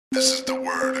This is the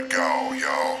word to go,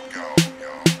 y'all.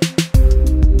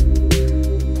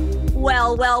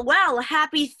 Well,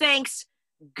 happy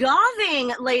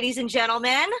ThanksGAWving, ladies and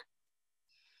gentlemen.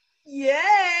 Yay!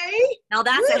 Now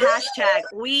that's a hashtag.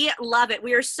 We love it.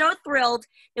 We are so thrilled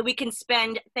that we can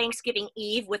spend Thanksgiving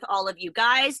Eve with all of you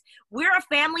guys. We're a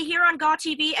family here on GAW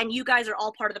TV, and you guys are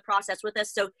all part of the process with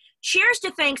us. So cheers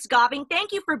to ThanksGAWving.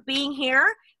 Thank you for being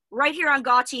here, right here on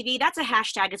GAW TV. That's a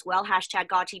hashtag as well, hashtag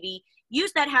GAW TV.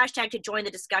 Use that hashtag to join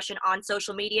the discussion on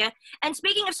social media. And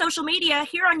speaking of social media,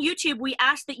 here on YouTube, we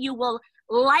ask that you will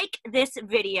like this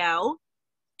video,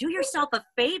 do yourself a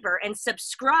favor, and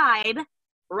subscribe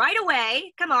right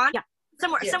away. Come on. Yeah,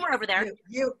 somewhere over there.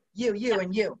 You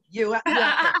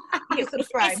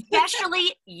subscribe.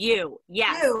 Especially you.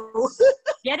 Yes. You.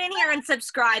 Get in here and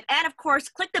subscribe. And of course,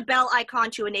 click the bell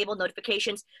icon to enable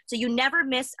notifications so you never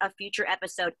miss a future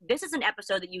episode. This is an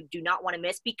episode that you do not want to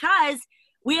miss because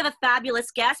we have a fabulous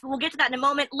guest, but we'll get to that in a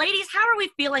moment. Ladies, how are we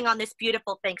feeling on this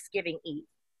beautiful Thanksgiving Eve?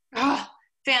 Oh,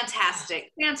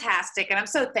 fantastic. Fantastic. And I'm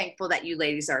so thankful that you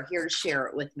ladies are here to share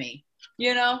it with me.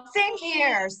 You know? Same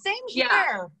here.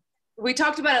 Yeah. We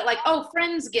talked about it like, oh,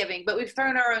 Friendsgiving, but we've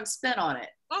thrown our own spin on it.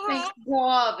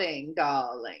 ThanksGAWving,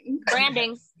 darling.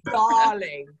 Branding.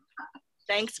 Darling.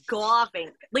 ThanksGAWving.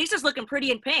 Lisa's looking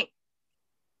pretty in pink.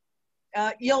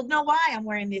 You'll know why I'm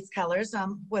wearing these colors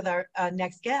with our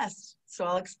next guest. So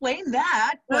I'll explain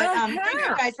that. But thank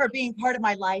you guys for being part of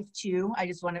my life too. I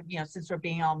just want to, since we're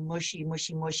being all mushy,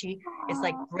 it's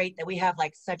like great that we have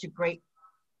like such a great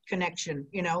connection,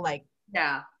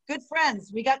 Yeah. Good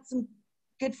friends. We got some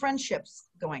good friendships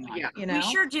going on, We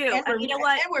sure do. And you know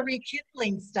what? And we're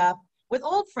rekindling stuff with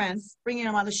old friends, bringing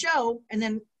them on the show. And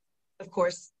then, of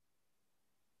course,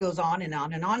 goes on and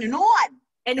on and on and on.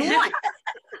 And on.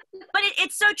 But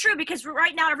it's so true because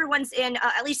right now everyone's in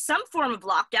at least some form of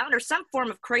lockdown or some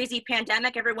form of crazy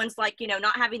pandemic. Everyone's like,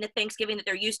 not having the Thanksgiving that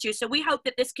they're used to. So we hope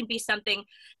that this can be something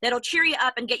that'll cheer you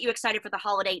up and get you excited for the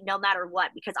holiday no matter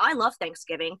what, because I love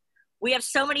Thanksgiving. We have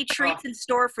so many treats in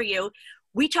store for you.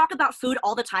 We talk about food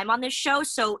all the time on this show.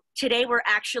 So today we're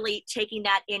actually taking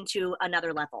that into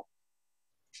another level.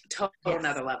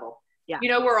 Another level. Yeah.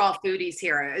 We're all foodies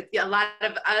here. A lot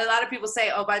of people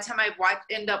say, oh, by the time I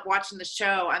end up watching the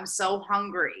show, I'm so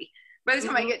hungry by the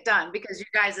time I get done, because you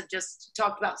guys have just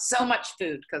talked about so much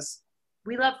food, because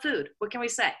we love food. What can we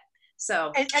say?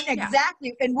 So and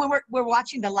exactly. And when we're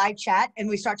watching the live chat and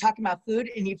we start talking about food,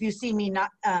 and if you see me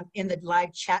not in the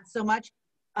live chat so much,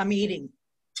 I'm eating.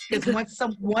 Because once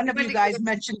one of you guys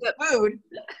mentioned food,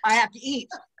 I have to eat.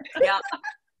 Yeah.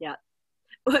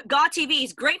 GAW TV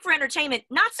is great for entertainment,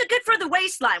 not so good for the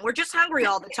waistline. We're just hungry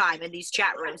all the time in these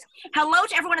chat rooms. Hello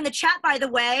to everyone in the chat, by the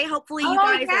way. Hopefully you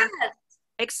guys are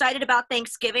excited about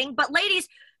Thanksgiving. But ladies,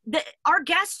 our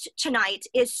guest tonight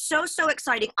is so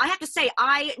exciting. I have to say,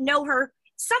 I know her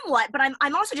somewhat, but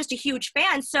I'm also just a huge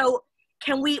fan. So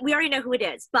can we already know who it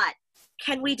is, but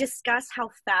can we discuss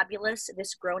how fabulous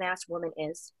this grown-ass woman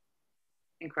is?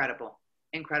 Incredible.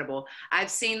 I've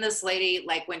seen this lady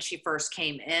like when she first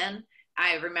came in.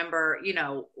 I remember,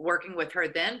 working with her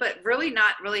then, but really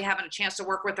not really having a chance to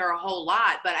work with her a whole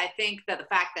lot. But I think that the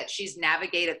fact that she's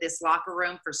navigated this locker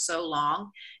room for so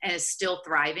long and is still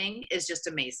thriving is just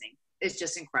amazing. It's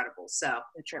just incredible. So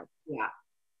true.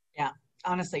 Yeah.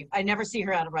 Honestly, I never see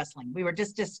her out of wrestling. We were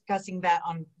just discussing that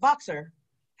on Boxer,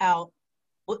 how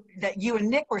that you and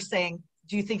Nick were saying,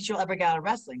 do you think she'll ever get out of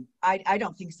wrestling? I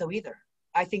don't think so either.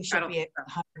 I think she'll be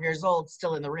 100 years old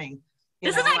still in the ring.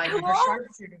 Isn't that cool?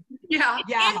 Yeah.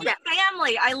 And the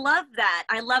family. I love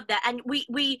that. And we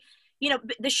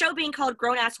the show being called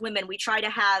Grown Ass Women, we try to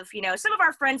have, some of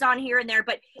our friends on here and there,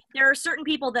 but there are certain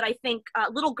people that I think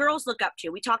little girls look up to.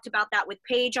 We talked about that with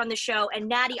Paige on the show, and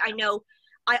Nattie,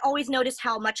 I always notice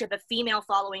how much of a female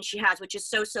following she has, which is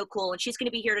so cool. And she's going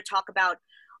to be here to talk about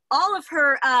all of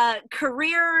her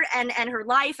career and her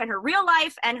life and her real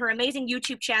life and her amazing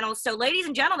YouTube channel. So ladies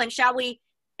and gentlemen, shall we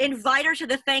invite her to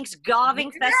the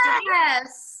ThanksGAWving festival?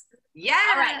 Yes.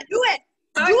 All right. Do it.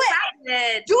 So Do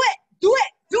excited. it. Do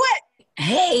it.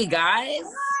 Hey guys.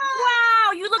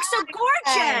 Wow, you look so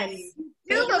gorgeous.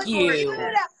 You look you.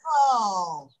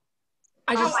 Beautiful.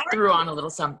 I just threw on a little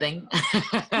something.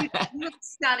 You look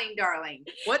stunning, darling.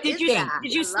 What Did is you that?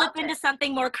 did you slip into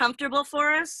something more comfortable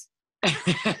for us?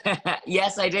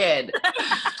 Yes, I did.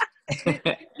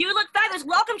 You look fabulous.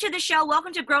 Welcome to the show.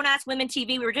 Welcome to Grown Ass Women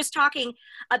TV. We were just talking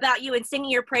about you and singing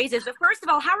your praises. But first of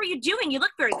all, how are you doing? You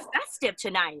look very festive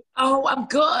tonight. Oh, I'm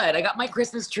good. I got my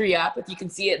Christmas tree up, if you can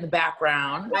see it in the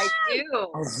background. I do.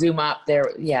 I'll zoom up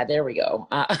there. Yeah, there we go.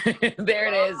 There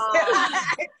it is.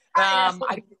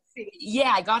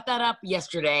 Yeah, I got that up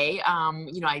yesterday.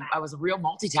 You know, I was a real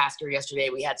multitasker yesterday.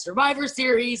 We had Survivor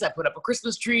Series. I put up a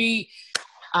Christmas tree.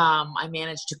 I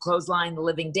managed to clothesline the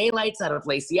living daylights out of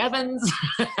Lacey Evans.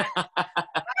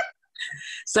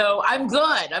 So I'm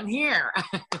good. I'm here.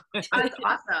 That's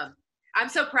awesome. I'm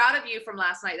so proud of you from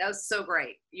last night. That was so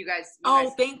great. You guys.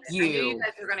 Thank you. I knew you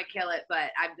guys were going to kill it,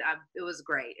 but it was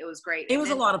great. It was great. It was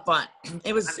a lot of fun.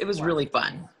 It was really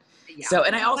fun. Yeah. So,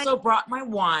 and I also brought my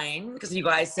wine because you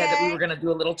guys said that we were going to do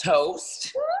a little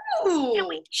toast.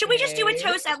 Should we just do a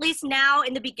toast at least now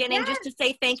in the beginning, just to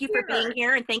say thank you for being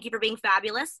here and thank you for being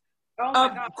fabulous? Oh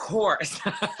of course.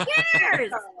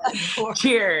 Cheers.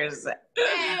 Cheers.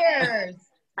 Cheers.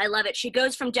 I love it. She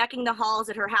goes from decking the halls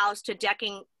at her house to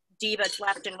decking divas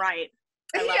left and right.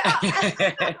 I love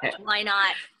it. Why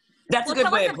not? That's a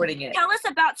good way of putting it. Tell us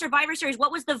about Survivor Series.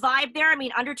 What was the vibe there? I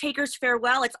mean, Undertaker's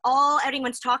farewell. It's all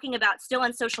everyone's talking about still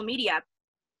on social media.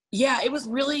 Yeah, it was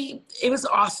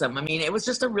awesome. I mean, it was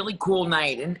just a really cool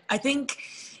night. And I think,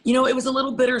 you know, it was a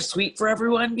little bittersweet for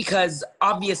everyone because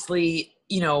obviously,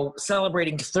 you know,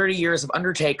 celebrating 30 years of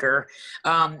Undertaker,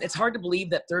 it's hard to believe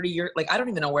that 30 years, like, I don't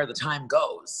even know where the time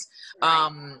goes.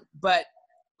 Right. But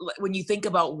when you think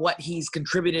about what he's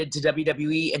contributed to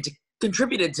WWE and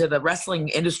contributed to the wrestling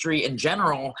industry in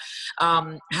general,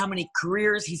 how many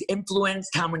careers he's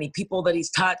influenced, how many people that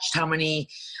he's touched, how many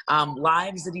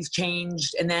lives that he's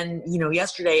changed. And then, you know,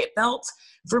 yesterday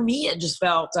for me, it just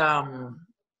felt,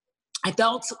 I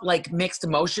felt like mixed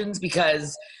emotions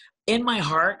because in my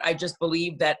heart, I just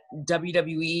believe that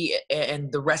WWE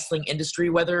and the wrestling industry,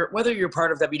 whether you're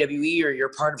part of WWE or you're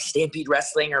part of Stampede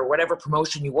Wrestling or whatever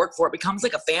promotion you work for, it becomes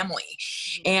like a family.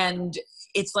 And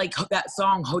it's like that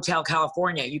song, Hotel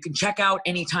California. You can check out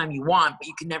anytime you want, but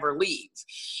you can never leave.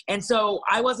 And so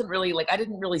I wasn't really I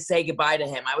didn't really say goodbye to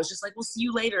him. I was just like, we'll see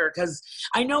you later. Cause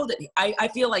I know that I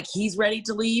feel like he's ready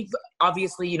to leave.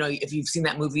 Obviously, you know, if you've seen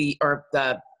that movie or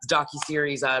the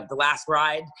docuseries, The Last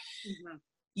Ride,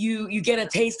 you get a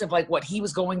taste of like what he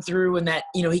was going through and that,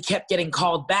 you know, he kept getting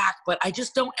called back. But I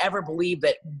just don't ever believe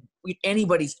that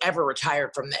anybody's ever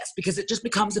retired from this because it just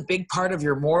becomes a big part of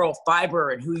your moral fiber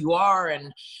and who you are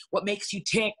and what makes you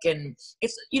tick. And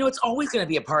it's, you know, it's always going to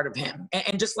be a part of him.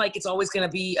 And just like it's always going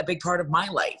to be a big part of my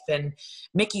life and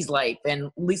Mickey's life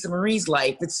and Lisa Marie's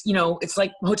life. It's, you know, it's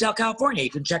like Hotel California. You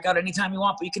can check out anytime you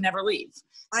want, but you can never leave.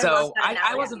 So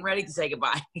I wasn't ready to say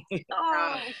goodbye.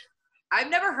 I've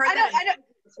never heard that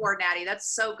before, Nattie.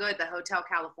 That's so good. The Hotel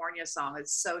California song.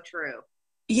 It's so true.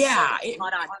 Yeah.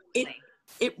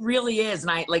 It really is.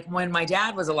 And when my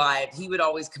dad was alive, he would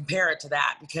always compare it to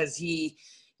that because he,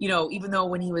 you know, even though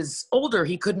when he was older,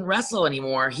 he couldn't wrestle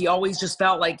anymore, he always just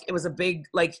felt like it was a big,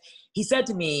 like he said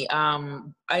to me,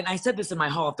 and I said this in my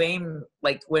Hall of Fame,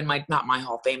 like not my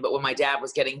Hall of Fame, but when my dad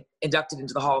was getting inducted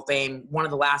into the Hall of Fame, one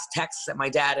of the last texts that my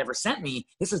dad ever sent me,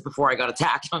 this is before I got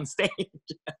attacked on stage.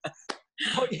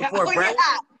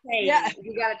 Yeah,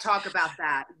 we got to talk about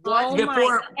that.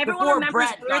 Everyone remembers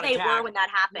where they were when that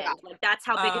happened. Yeah. Like that's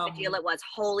how big of a deal it was.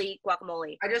 Holy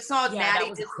guacamole! I just saw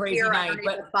Nattie disappear underneath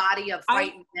the body of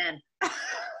fighting men.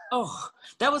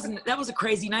 That was a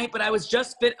crazy night. But I was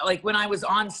just when I was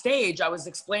on stage, I was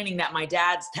explaining that my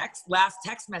dad's last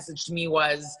text message to me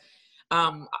was,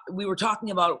 we were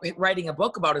talking about writing a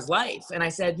book about his life. And I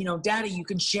said, you know, Daddy, you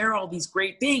can share all these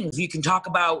great things. You can talk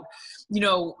about, you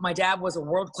know, my dad was a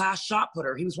world-class shot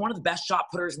putter. He was one of the best shot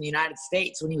putters in the United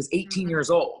States when he was 18 years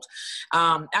old.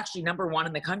 Actually #1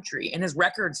 in the country. And his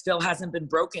record still hasn't been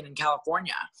broken in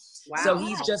California. Wow. So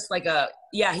he's just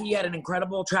he had an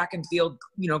incredible track and field,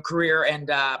 you know, career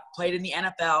and played in the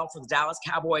NFL for the Dallas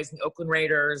Cowboys and the Oakland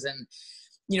Raiders and,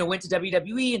 you know, went to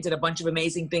WWE and did a bunch of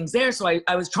amazing things there. So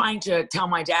I was trying to tell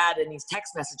my dad in these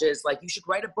text messages, like, you should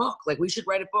write a book. Like, we should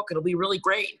write a book. It'll be really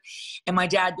great. And my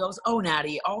dad goes, oh,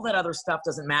 Nattie, all that other stuff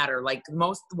doesn't matter. Like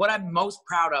what I'm most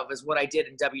proud of is what I did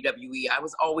in WWE. I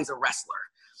was always a wrestler.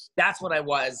 That's what I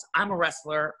was. I'm a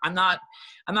wrestler. I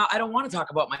don't want to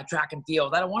talk about my track and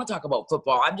field. I don't want to talk about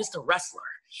football. I'm just a wrestler.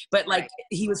 But like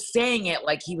he was saying it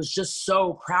like he was just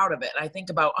so proud of it. And I think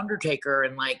about Undertaker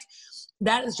and like,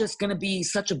 that is just going to be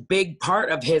such a big part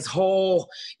of his whole,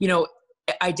 you know,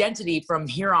 identity from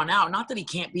here on out. Not that he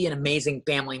can't be an amazing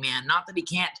family man, not that he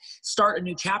can't start a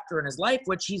new chapter in his life,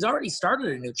 which he's already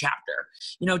started a new chapter,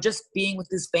 you know, just being with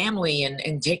his family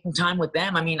and taking time with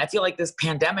them. I mean, I feel like this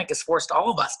pandemic has forced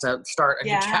all of us to start a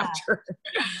new chapter.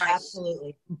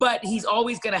 Absolutely. But he's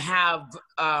always going to have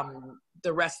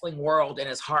the wrestling world in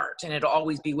his heart, and it'll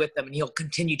always be with them, and he'll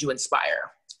continue to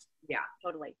inspire. Yeah,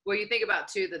 totally. Well, you think about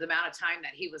too, the amount of time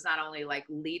that he was not only like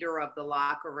leader of the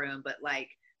locker room, but like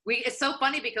It's so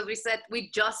funny because we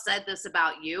just said this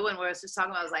about you, and we were just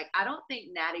talking about, I was like, I don't think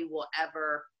Nattie will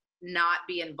ever not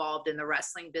be involved in the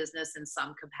wrestling business in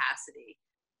some capacity.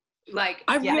 Like,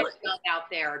 I really out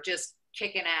there just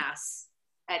kicking ass.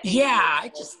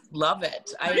 I just love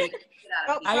it. I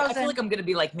feel like I'm going to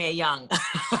be like Mae Young.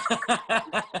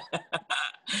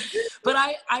 But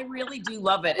I really do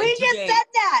love it. We just said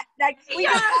that. Like, we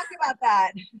just talked about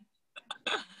that.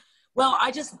 Well,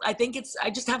 I just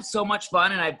have so much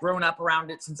fun, and I've grown up around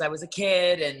it since I was a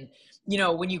kid. And, you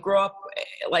know, when you grow up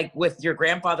like with your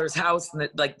grandfather's house and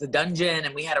the dungeon,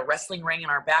 and we had a wrestling ring in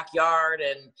our backyard.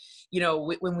 And, you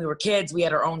know, when we were kids, we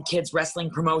had our own kids wrestling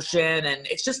promotion, and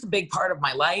it's just a big part of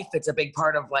my life. It's a big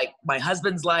part of like my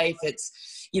husband's life. It's,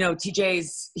 you know,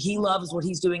 he loves what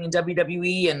he's doing in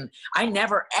WWE. And I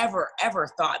never, ever, ever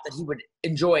thought that he would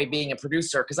enjoy being a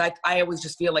producer. Cause I always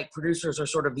just feel like producers are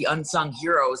sort of the unsung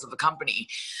heroes of the company.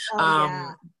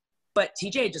 But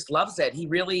TJ just loves it. He's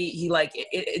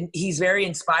very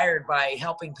inspired by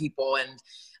helping people. And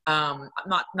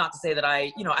not to say that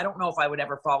I don't know if I would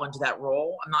ever fall into that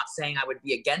role. I'm not saying I would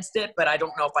be against it, but I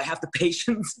don't know if I have the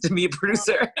patience to be a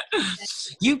producer.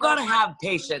 You've got to have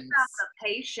patience. The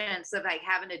patience of like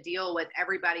having to deal with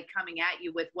everybody coming at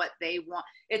you with what they want.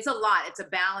 It's a lot. It's a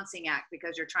balancing act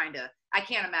because you're trying to, I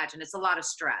can't imagine. It's a lot of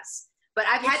stress. But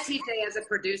I've had TJ as a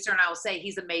producer, and I will say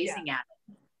he's amazing at it.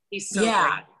 He's so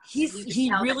great.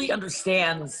 He really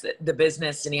understands the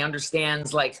business, and he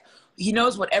understands, like, he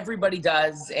knows what everybody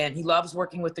does, and he loves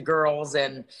working with the girls.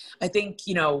 And I think,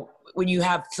 you know, when you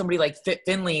have somebody like Fit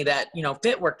Finley that, you know,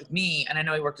 Fit worked with me, and I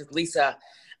know he worked with Lisa,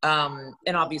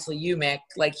 and obviously you, Mick,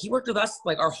 like he worked with us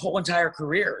like our whole entire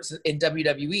careers in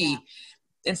WWE.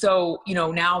 And so, you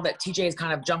know, now that TJ has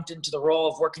kind of jumped into the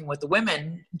role of working with the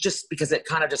women, just because it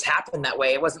kind of just happened that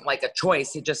way. It wasn't like a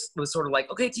choice. It just was sort of like,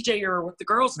 okay, TJ, you're with the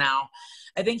girls now.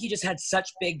 I think he just had such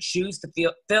big shoes to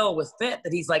fill with Fit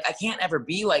that he's like, I can't ever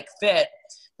be like Fit,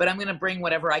 but I'm going to bring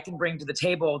whatever I can bring to the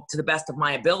table to the best of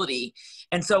my ability.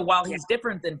 And so while he's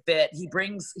different than Fit, he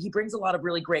brings a lot of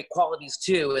really great qualities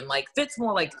too. And like Fit's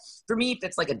more like, for me,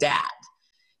 Fit's like a dad,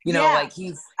 you know, like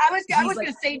I was going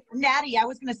to say, Nattie, I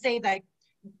was going to say that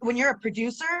when you're a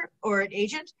producer or an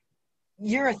agent,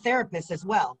 you're a therapist as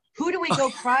well. Who do we go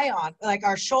cry on? Like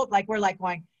our shoulder, like we're like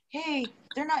going, hey,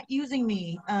 they're not using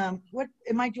me. What,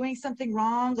 am I doing something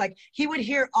wrong? Like he would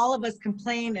hear all of us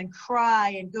complain and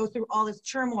cry and go through all this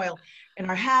turmoil and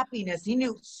our happiness. He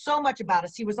knew so much about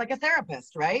us. He was like a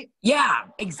therapist, right? Yeah.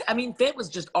 I mean, Fit was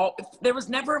just there was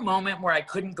never a moment where I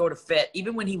couldn't go to Fit.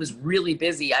 Even when he was really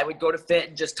busy, I would go to Fit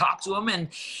and just talk to him. And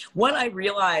what I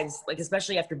realized, like,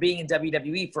 especially after being in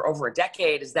WWE for over a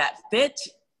decade, is that Fit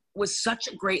was such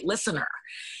a great listener.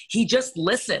 He just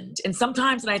listened. And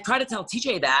sometimes, and I try to tell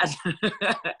TJ that,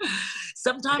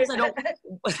 sometimes I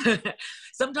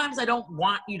don't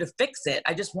want you to fix it.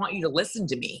 I just want you to listen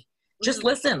to me. Just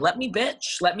listen. Let me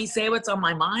bitch. Let me say what's on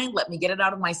my mind. Let me get it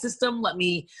out of my system. Let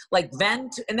me like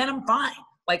vent, and then I'm fine.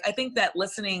 Like, I think that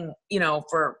listening, you know,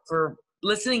 for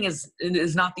listening is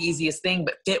not the easiest thing,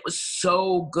 but Fit was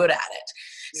so good at it.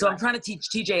 So I'm trying to teach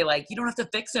TJ, like, you don't have to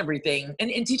fix everything.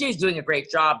 And TJ's doing a great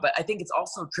job, but I think it's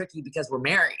also tricky because we're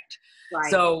married.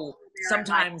 Right. So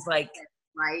sometimes right.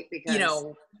 Because you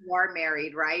know, you are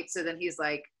married, right? So then he's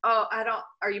like, oh,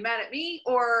 are you mad at me?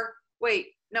 Or wait,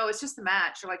 no, it's just a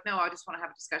match. You're like, no, I just want to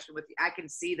have a discussion with you. I can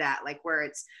see that, like, where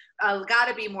it's got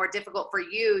to be more difficult for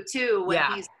you too when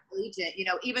he's an agent, you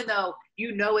know, even though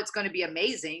you know it's going to be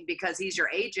amazing because he's your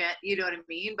agent, you know what I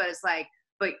mean? But it's like,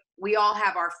 but we all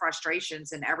have our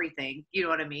frustrations and everything, you know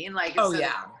what I mean? Like, and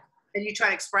you try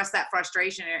to express that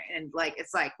frustration, and like,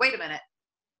 it's like, wait a minute,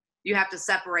 you have to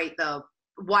separate the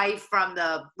wife from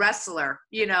the wrestler,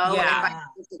 you know, and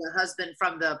the husband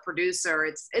from the producer.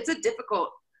 It's a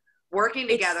difficult working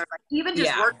together. Like, even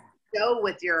just working a show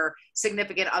with your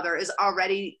significant other is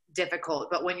already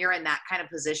difficult, but when you're in that kind of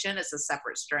position, it's a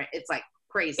separate strength. It's like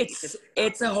crazy.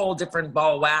 It's a whole different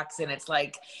ball of wax. And it's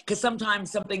like, because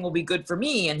sometimes something will be good for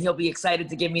me and he'll be excited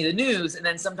to give me the news, and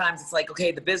then sometimes it's like,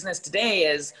 okay, the business today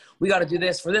is we got to do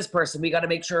this for this person, we got to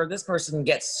make sure this person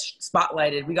gets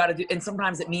spotlighted, we got to do, and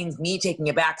sometimes it means me taking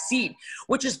a back seat,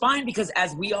 which is fine, because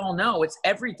as we all know, it's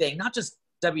everything, not just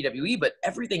WWE, but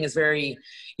everything is very,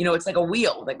 you know, it's like a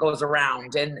wheel that goes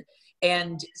around,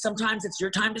 and sometimes it's your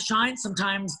time to shine,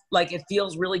 sometimes like it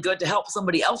feels really good to help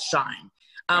somebody else shine.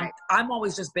 I'm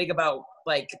always just big about,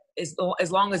 like,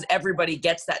 as long as everybody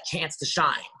gets that chance to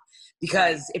shine,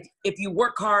 because if you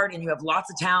work hard and you have lots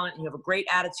of talent and you have a great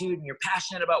attitude and you're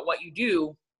passionate about what you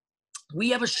do,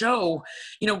 we have a show,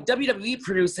 you know, WWE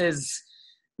produce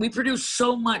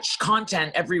so much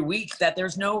content every week that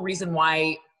there's no reason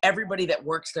why everybody that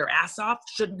works their ass off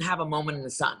shouldn't have a moment in the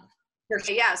sun.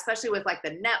 Yeah, especially with like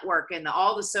the network and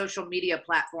all the social media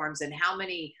platforms and how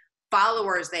many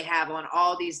followers they have on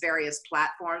all these various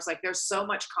platforms. Like there's so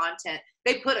much content.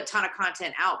 They put a ton of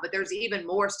content out, but there's even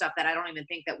more stuff that I don't even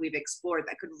think that we've explored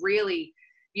that could really,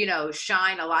 you know,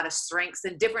 shine a lot of strengths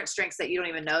and different strengths that you don't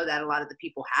even know that a lot of the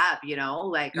people have, you know,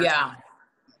 like. Yeah.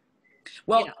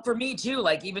 Well, you know. for me too,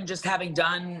 like even just having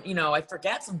done, you know, I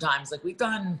forget sometimes, like we've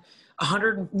done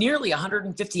nearly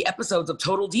 150 episodes of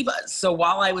Total Divas. So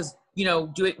while I was, you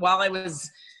know,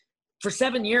 for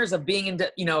 7 years of being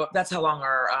into, you know, that's how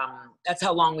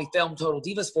long we filmed Total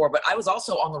Divas for, but I was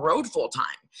also on the road full time.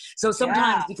 So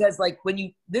sometimes because like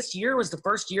this year was the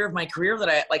first year of my career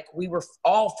that we were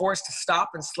all forced to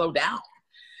stop and slow down.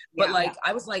 But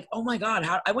I was like, oh my God,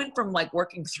 I went from like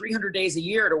working 300 days a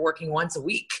year to working once a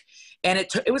week. And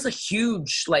it was a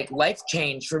huge like life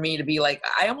change for me to be like,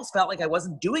 I almost felt like I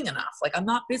wasn't doing enough. Like I'm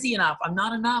not busy enough. I'm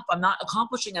not enough. I'm not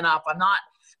accomplishing enough.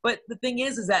 But the thing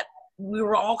is that we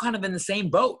were all kind of in the same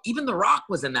boat. Even The Rock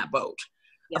was in that boat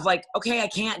of like, okay, I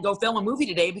can't go film a movie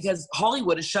today because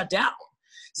Hollywood is shut down.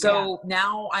 So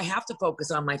now I have to focus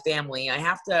on my family. I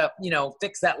have to, you know,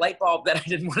 fix that light bulb that I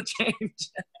didn't want to change.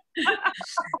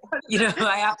 You know,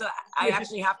 I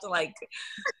actually have to like,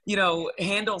 you know,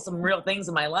 handle some real things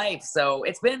in my life. So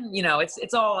it's been, you know,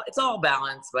 it's all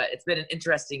balanced, but it's been an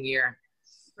interesting year.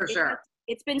 For sure.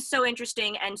 It's been so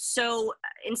interesting and so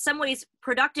in some ways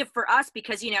productive for us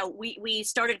because, you know, we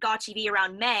started GAW TV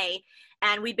around May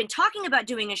and we've been talking about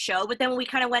doing a show, but then we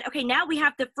kind of went, okay, now we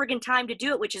have the friggin' time to do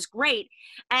it, which is great.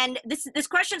 And this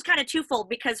question is kind of twofold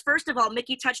because first of all,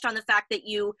 Mickie touched on the fact that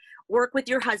you work with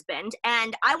your husband.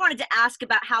 And I wanted to ask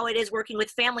about how it is working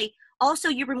with family. Also,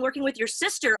 you've been working with your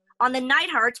sister on the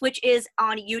Neidharts, which is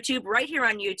on YouTube, right here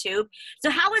on YouTube. So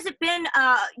how has it been,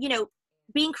 you know,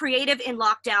 being creative in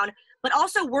lockdown, but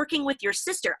also working with your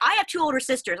sister? I have 2 older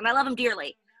sisters and I love them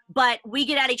dearly, but we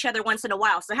get at each other once in a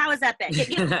while. So how has that been? Spill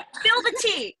the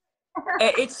tea.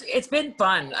 It's been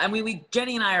fun. I mean,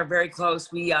 Jenny and I are very close.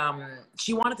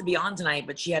 She wanted to be on tonight,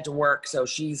 but she had to work. So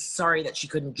she's sorry that she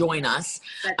couldn't join us.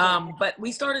 But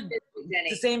we started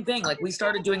the same thing. Like we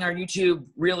started doing our YouTube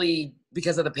really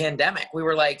because of the pandemic. We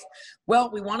were like, well,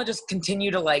 we want to just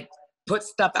continue to like put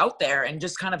stuff out there and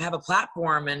just kind of have a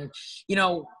platform. And, you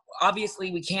know,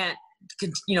 obviously we can't,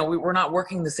 you know, we're not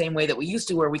working the same way that we used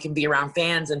to where we can be around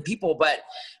fans and people, but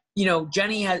you know,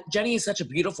 Jenny is such a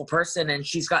beautiful person and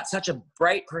she's got such a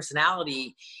bright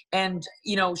personality and,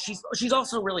 you know, she's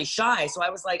also really shy. So I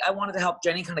was like, I wanted to help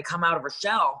Jenny kind of come out of her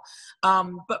shell.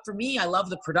 But for me, I love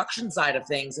the production side of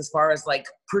things as far as like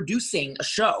producing a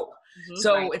show.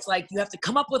 So it's like, you have to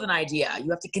come up with an idea. You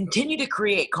have to continue to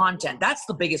create content. That's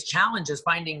the biggest challenge is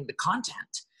finding the content.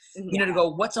 You know, to go,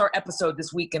 what's our episode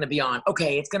this week going to be on?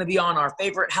 Okay, it's going to be on our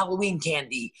favorite Halloween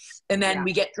candy. And then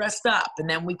we get dressed up and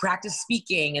then we practice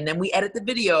speaking and then we edit the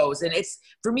videos. And it's,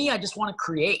 for me, I just want to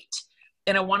create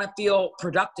and I want to feel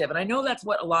productive. And I know that's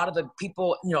what a lot of the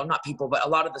people, you know, not people, but a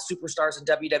lot of the superstars in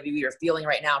WWE are feeling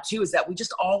right now too, is that we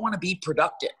just all want to be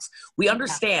productive. We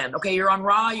understand, okay, you're on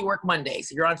Raw, you work Mondays.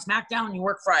 If you're on SmackDown, you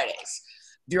work Fridays.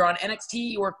 If you're on NXT,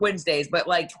 you work Wednesdays, but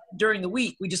like during the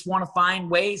week, we just want to find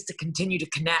ways to continue to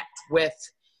connect with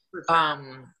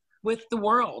the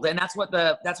world. And that's what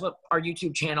our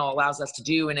YouTube channel allows us to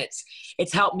do. And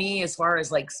it's helped me as far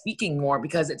as like speaking more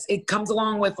because it comes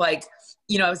along with like,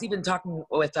 you know, I was even talking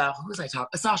with, who was I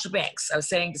talking? Sasha Banks. I was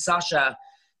saying to Sasha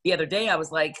the other day, I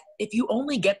was like, if you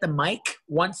only get the mic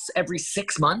once every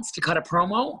 6 months to cut a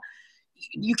promo,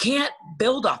 you can't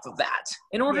build off of that.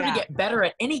 In order to get better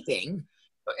at anything,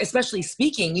 especially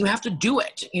speaking, you have to do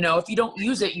it. You know, if you don't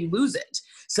use it, you lose it.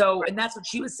 So, and that's what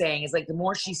she was saying is like, the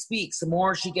more she speaks, the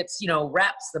more she gets, you know,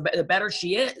 reps, the better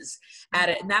she is at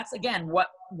it. And that's, again, what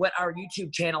our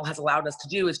YouTube channel has allowed us to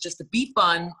do is just to be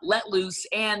fun, let loose,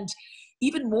 and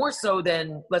even more so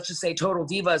than, let's just say, Total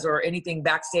Divas or anything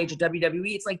backstage at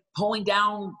WWE, it's like pulling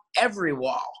down every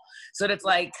wall. So that's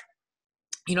like,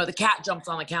 you know, the cat jumps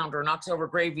on the counter, knocks over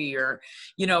gravy, or,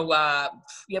 you know,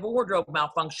 you have a wardrobe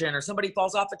malfunction or somebody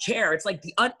falls off a chair. It's like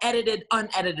the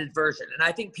unedited version. And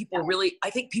I think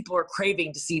people are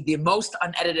craving to see the most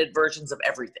unedited versions of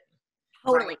everything.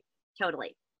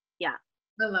 Totally. Yeah.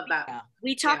 I love that.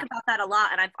 We talk about that a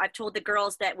lot. And I've told the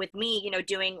girls that with me, you know,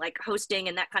 doing like hosting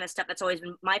and that kind of stuff, that's always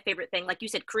been my favorite thing. Like you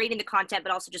said, creating the content,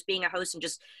 but also just being a host and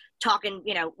just talking,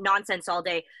 you know, nonsense all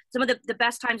day. Some of the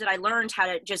best times that I learned how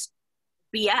to just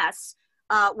BS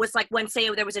was like when, say,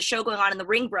 there was a show going on and the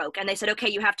ring broke and they said, okay,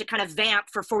 you have to kind of vamp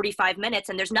for 45 minutes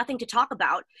and there's nothing to talk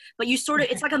about, but you sort of,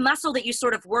 it's like a muscle that you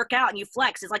sort of work out and you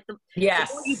flex. It's like the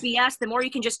more you BS, the more you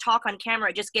can just talk on camera.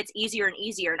 It just gets easier and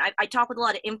easier. And I talk with a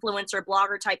lot of influencer,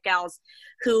 blogger type gals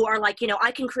who are like, you know,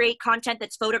 I can create content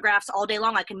that's photographs all day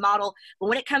long. I can model. But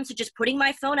when it comes to just putting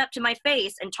my phone up to my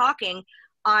face and talking,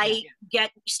 I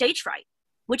get stage fright,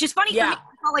 which is funny for me.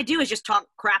 All I do is just talk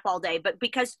crap all day. But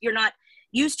because you're not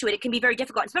used to it, it can be very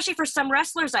difficult, especially for some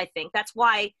wrestlers. I think that's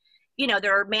why, you know,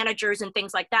 there are managers and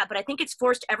things like that, but I think it's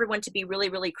forced everyone to be really,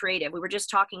 really creative. We were just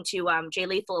talking to Jay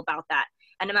Lethal about that.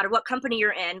 And no matter what company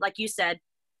you're in, like you said,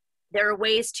 there are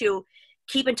ways to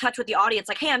keep in touch with the audience.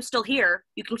 Like, hey, I'm still here.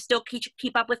 You can still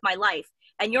keep up with my life.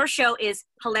 And your show is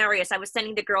hilarious. I was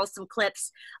sending the girls some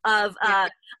clips of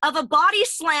a body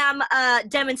slam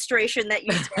demonstration that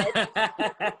you did.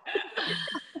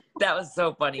 That was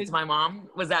so funny. To my mom,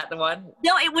 was that the one?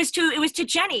 No, it was to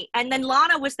Jenny, and then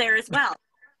Lana was there as well.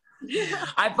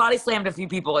 I body slammed a few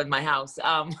people in my house.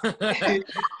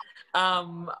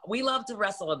 We love to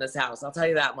wrestle in this house. I'll tell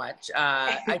you that much.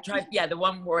 I tried. Yeah, there's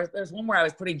one where I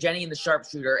was putting Jenny in the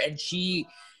sharpshooter, and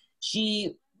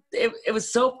it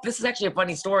was so. This is actually a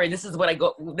funny story. This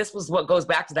was what goes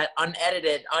back to that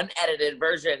unedited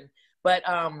version. But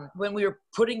when we were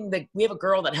we have a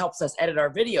girl that helps us edit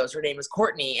our videos. Her name is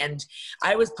Courtney. And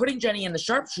I was putting Jenny in the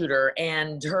sharpshooter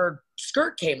and her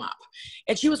skirt came up.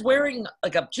 And she was wearing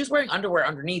underwear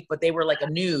underneath, but they were like a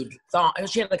nude thong.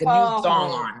 She had like a nude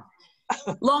thong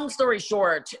on. Long story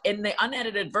short, in the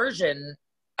unedited version,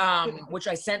 which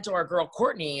I sent to our girl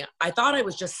Courtney, I thought I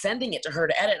was just sending it to her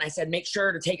to edit. And I said, make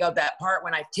sure to take out that part.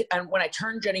 When I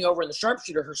turned Jenny over in the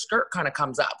sharpshooter, her skirt kind of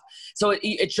comes up. So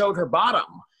it showed her bottom.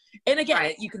 And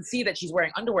again, you can see that she's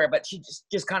wearing underwear, but she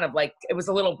just kind of like, it was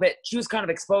a little bit, she was kind of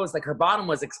exposed, like her bottom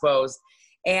was exposed.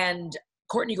 And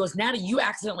Courtney goes, Nattie, you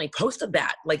accidentally posted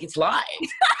that. Like, it's live.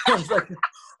 I was like,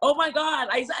 oh my God,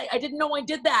 I didn't know I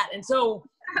did that. And so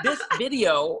this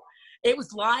video, it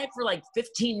was live for like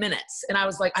 15 minutes. And I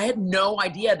was like, I had no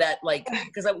idea that, like,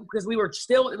 because we were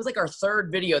still, it was like our third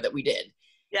video that we did.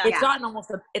 Yeah. It's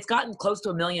gotten close to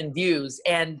 1 million views,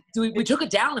 and we took it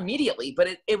down immediately, but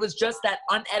it was just that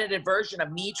unedited version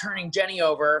of me turning Jenny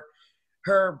over,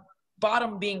 her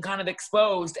bottom being kind of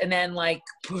exposed, and then like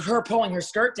her pulling her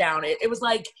skirt down. It was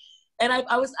like, and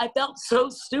I felt so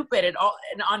stupid. And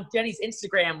on Jenny's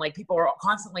Instagram, like people were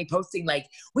constantly posting like,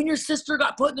 when your sister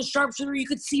got put in the sharpshooter, you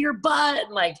could see her butt.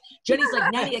 And like, Jenny's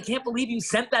like, Nattie, I can't believe you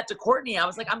sent that to Courtney. I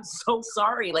was like, I'm so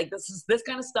sorry. Like this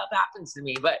kind of stuff happens to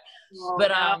me. But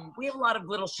we have a lot of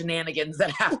little shenanigans that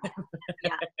happen.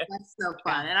 Yeah, that's so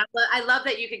fun. And I love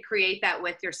that you can create that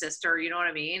with your sister. You know what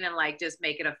I mean? And like, just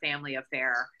make it a family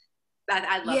affair.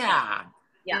 I love that.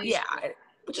 Yeah.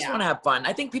 We just want to have fun.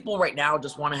 I think people right now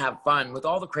just want to have fun with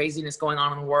all the craziness going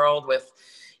on in the world with,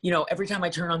 you know, every time I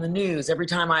turn on the news, every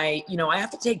time I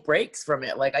have to take breaks from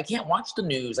it. Like I can't watch the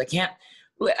news. I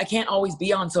can't always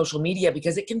be on social media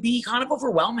because it can be kind of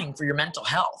overwhelming for your mental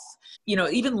health. You know,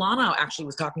 even Lana actually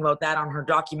was talking about that on her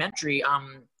documentary,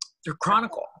 her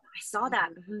Chronicle. I saw that.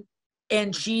 Mm-hmm.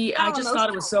 And I just thought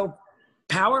it was so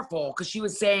powerful because she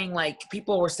was saying, like,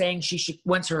 people were saying she should,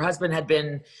 once her husband had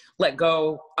been let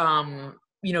go,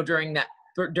 you know, during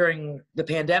the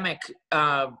pandemic,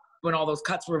 when all those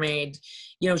cuts were made,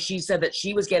 you know, she said that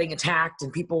she was getting attacked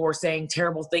and people were saying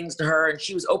terrible things to her, and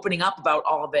she was opening up about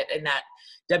all of it in that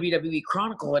WWE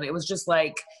Chronicle. And it was just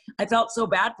like, I felt so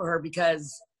bad for her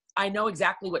because I know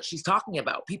exactly what she's talking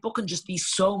about. People can just be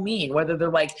so mean, whether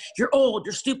they're like, you're old,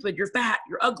 you're stupid, you're fat,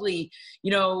 you're ugly,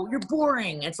 you know, you're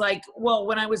boring. It's like, well,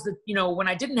 when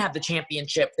I didn't have the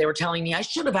championship, they were telling me I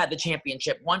should have had the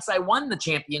championship. Once I won the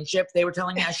championship, they were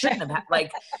telling me I shouldn't have had,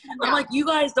 like, I'm like, you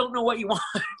guys don't know what you want.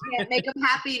 Can't make them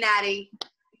happy, Nattie.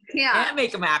 Can't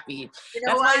make them happy.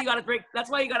 That's why you got to drink. That's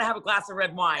why you got to have a glass of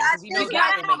red wine. Because you know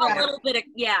that will make a little bit of,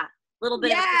 little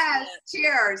bit. Yes,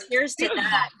 cheers. Cheers to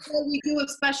that. So we do a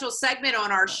special segment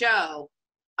on our show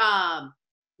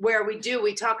where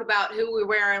we talk about who we're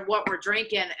wearing, what we're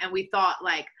drinking, and we thought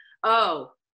like, oh,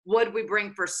 what did we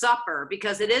bring for supper?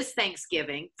 Because it is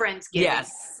Thanksgiving, Friendsgiving,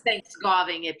 yes.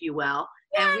 ThanksGAWving, if you will.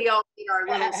 Yes. And we all eat our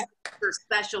little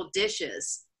special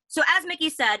dishes. So as Mickie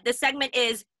said, the segment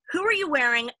is, who are you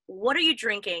wearing? What are you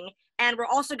drinking? And we're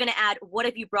also going to add, what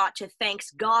have you brought to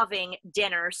ThanksGAWving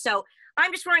dinner? So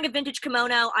I'm just wearing a vintage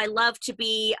kimono. I love to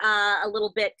be a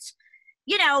little bit,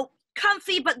 you know,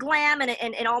 comfy but glam,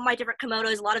 and all my different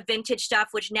kimonos, a lot of vintage stuff,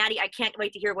 which Nattie, I can't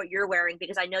wait to hear what you're wearing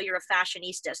because I know you're a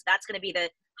fashionista. So that's going to be the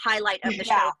highlight of the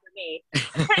show for me.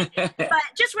 But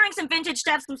just wearing some vintage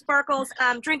stuff, some sparkles,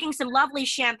 drinking some lovely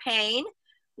champagne.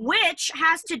 which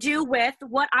has to do with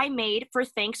what I made for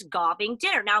ThanksGAWving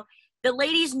dinner. Now, the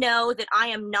ladies know that I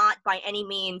am not by any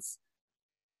means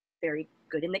very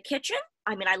good in the kitchen.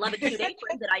 I mean, I love a cute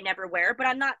apron that I never wear, but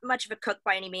I'm not much of a cook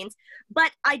by any means.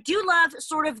 But I do love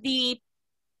sort of the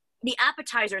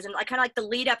appetizers and kind of like the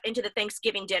lead up into the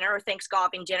Thanksgiving dinner or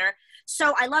ThanksGAWving dinner.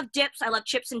 So I love dips. I love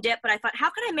chips and dip, but I thought, how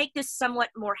can I make this somewhat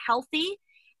more healthy?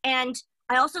 And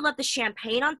I also love the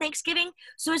champagne on Thanksgiving.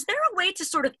 So is there a way to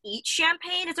sort of eat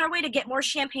champagne? Is there a way to get more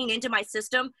champagne into my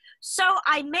system? So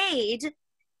I made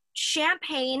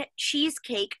champagne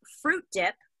cheesecake fruit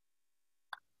dip.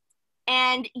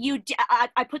 And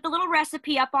I put the little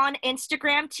recipe up on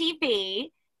Instagram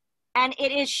TV. And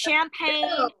it is champagne,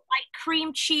 light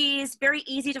cream cheese, very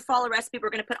easy to follow recipe. We're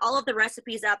going to put all of the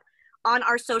recipes up on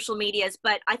our social medias,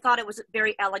 but I thought it was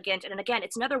very elegant. And again,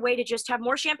 it's another way to just have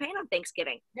more champagne on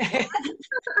Thanksgiving. That's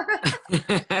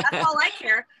all I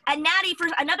care. And Nattie, for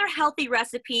another healthy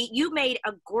recipe, you made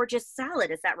a gorgeous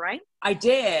salad. Is that right? I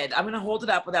did. I'm going to hold it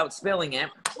up without spilling it.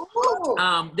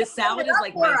 This salad is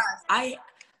like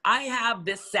I have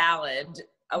this salad.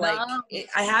 I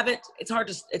have it. It's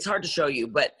hard to show you,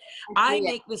 but I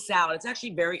make this salad. It's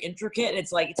actually very intricate.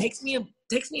 It's like, it takes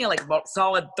me like about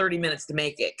solid 30 minutes to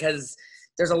make it, because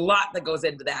there's a lot that goes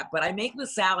into that. But I make the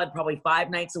salad probably 5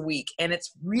 nights a week, and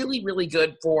it's really, really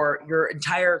good for your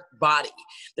entire body.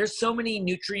 There's so many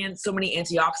nutrients, so many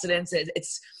antioxidants.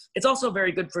 It's also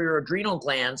very good for your adrenal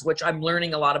glands, which I'm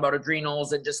learning a lot about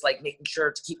adrenals and just like making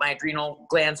sure to keep my adrenal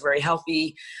glands very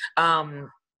healthy.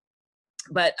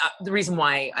 But the reason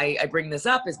why I bring this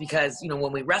up is because,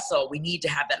 when we wrestle, we need to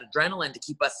have that adrenaline to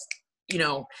keep us,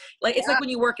 it's like when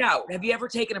you work out. Have you ever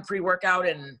taken a pre-workout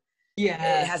and it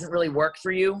hasn't really worked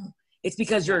for you? It's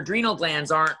because your adrenal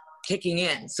glands aren't kicking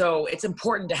in. So it's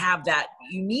important to have that.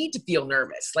 You need to feel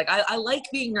nervous. Like I like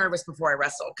being nervous before I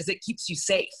wrestle, because it keeps you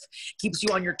safe, keeps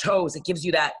you on your toes. It gives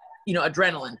you that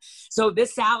adrenaline. So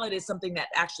this salad is something that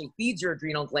actually feeds your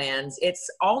adrenal glands. It's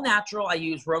all natural. I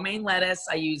use romaine lettuce.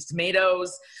 I use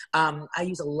tomatoes. I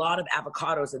use a lot of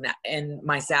avocados in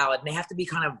my salad, and they have to be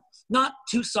kind of not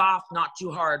too soft, not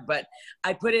too hard, but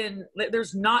I put in,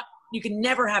 you can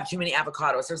never have too many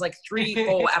avocados. There's like 3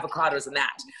 full avocados in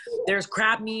that. There's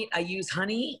crab meat. I use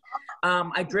honey.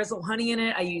 I drizzle honey in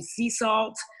it. I use sea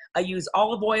salt. I use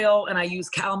olive oil, and I use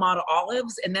Kalamata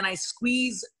olives. And then I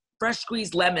fresh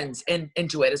squeezed lemons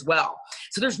into it as well.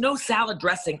 So there's no salad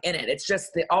dressing in it. It's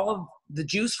just the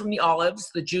juice from the olives,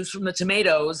 the juice from the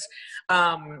tomatoes,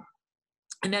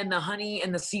 and then the honey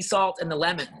and the sea salt and the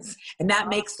lemons. And that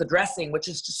makes the dressing, which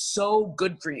is just so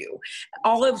good for you.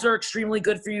 Olives are extremely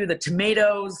good for you. The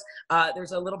tomatoes,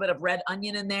 there's a little bit of red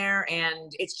onion in there,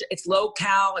 and it's low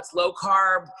cal, it's low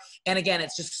carb. And again,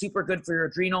 it's just super good for your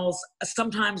adrenals.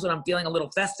 Sometimes when I'm feeling a little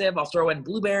festive, I'll throw in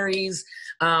blueberries.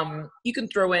 You can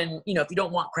throw in, if you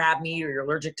don't want crab meat or you're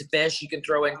allergic to fish, you can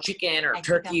throw in chicken or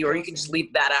turkey, or you can just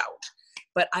leave that out.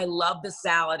 But I love the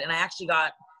salad, and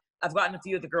I've gotten a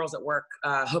few of the girls at work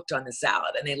hooked on this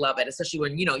salad, and they love it, especially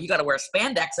when, you got to wear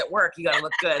spandex at work. You got to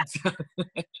look good.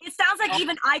 It sounds like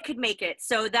even I could make it.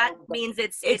 So that means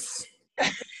it's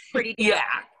pretty damn. Yeah.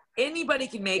 Anybody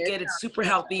can make it. It's super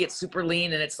healthy. It's super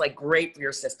lean, and it's like great for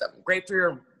your system. Great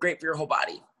for your whole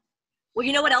body. Well,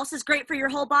 you know what else is great for your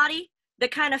whole body? The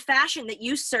kind of fashion that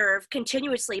you serve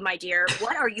continuously, my dear.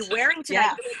 What are you wearing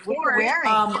tonight? What are you wearing?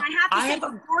 I have to say,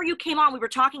 before you came on, we were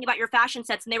talking about your fashion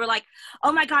sets, and they were like,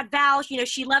 oh my God, Val,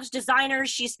 she loves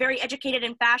designers. She's very educated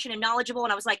in fashion and knowledgeable.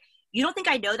 And I was like, you don't think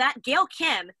I know that? Gail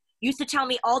Kim used to tell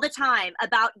me all the time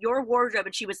about your wardrobe,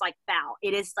 and she was like, Val,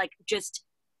 it is like just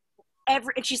and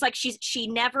she's like, she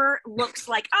never looks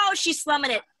like, oh, she's slumming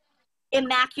it.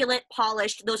 Immaculate,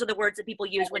 polished. Those are the words that people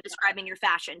use when describing your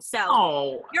fashion.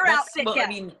 So your outfit. Well, I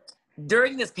mean,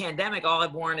 during this pandemic, all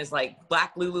I've worn is like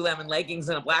black Lululemon leggings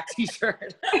and a black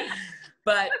t-shirt.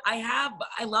 But I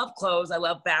love clothes. I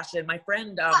love fashion. My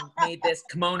friend made this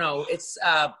kimono. It's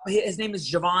his name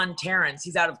is Javon Terrence.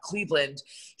 He's out of Cleveland.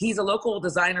 He's a local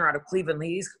designer out of Cleveland.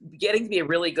 He's getting to be a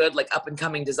really good, like, up and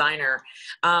coming designer.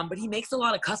 But he makes a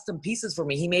lot of custom pieces for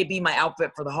me. He made me my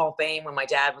outfit for the Hall of Fame when my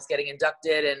dad was getting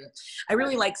inducted. And I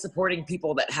really like supporting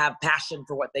people that have passion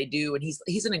for what they do. And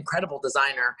he's an incredible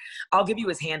designer. I'll give you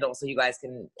his handle so you guys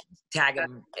can tag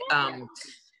him.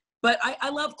 But I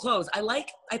love clothes. I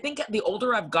think the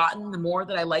older I've gotten, the more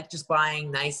that I like just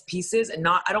buying nice pieces, and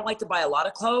I don't like to buy a lot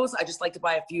of clothes. I just like to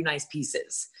buy a few nice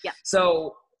pieces. Yeah.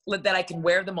 So that I can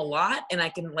wear them a lot, and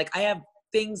I have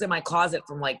things in my closet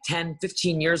from like 10,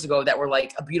 15 years ago that were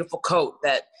like a beautiful coat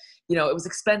that, it was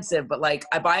expensive, but like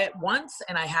I buy it once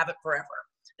and I have it forever.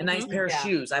 a nice pair of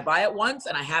shoes. I buy it once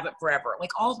and I have it forever.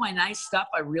 Like all of my nice stuff,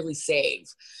 I really save.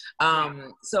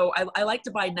 So I like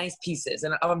to buy nice pieces.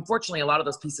 And unfortunately, a lot of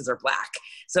those pieces are black.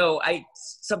 So I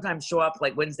sometimes show up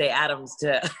like Wednesday Addams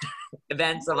to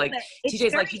events. I'm like,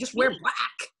 TJ's like, you just wear black.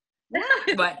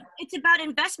 Yeah, but it's about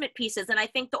investment pieces, and I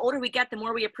think the older we get, the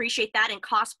more we appreciate that and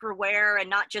cost per wear, and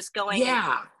not just going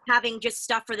and having just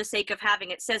stuff for the sake of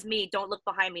having it. Says me, don't look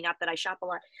behind me, not that I shop a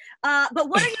lot. But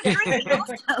what are you drinking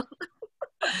also?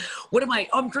 What am I?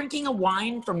 I'm drinking a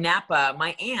wine from Napa.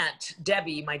 My aunt,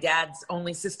 Debbie, my dad's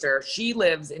only sister, she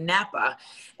lives in Napa,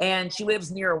 and she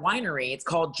lives near a winery. It's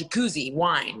called Jacuzzi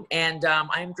Wine. And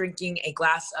I'm drinking a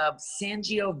glass of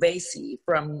Sangiovese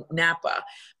from Napa.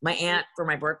 My aunt, for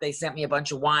my birthday, sent me a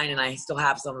bunch of wine, and I still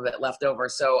have some of it left over.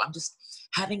 So I'm just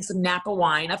having some Napa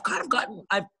wine. I've gotten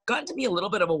to be a little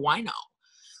bit of a wino.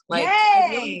 Like,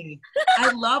 Yay!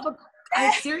 I love a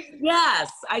I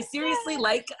seriously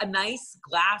like a nice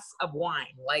glass of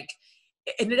wine. Like,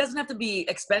 and it doesn't have to be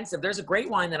expensive. There's a great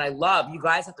wine that I love. You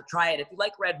guys have to try it. If you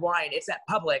like red wine, it's at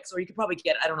Publix, or you could probably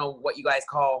get, I don't know what you guys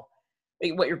call,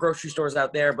 what your grocery stores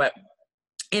out there, but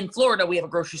in Florida, we have a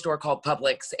grocery store called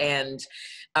Publix, and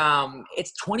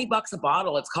it's $20 a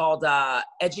bottle. It's called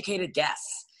Educated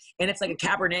Guess, and it's like a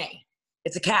Cabernet.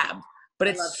 It's a cab, but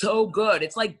it's so good.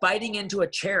 It's like biting into a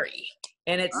cherry.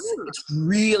 And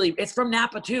it's from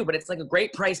Napa too, but it's like a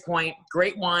great price point,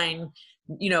 great wine.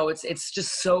 You know, it's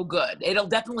just so good. It'll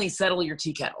definitely settle your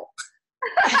tea kettle.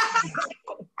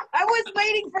 I was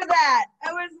waiting for that.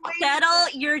 Settle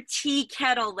your tea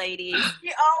kettle, ladies.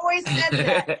 You always said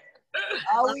that.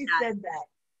 Always said that.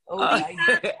 Oh my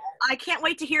God. I can't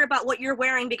wait to hear about what you're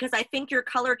wearing, because I think your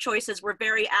color choices were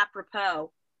very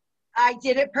apropos. I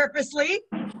did it purposely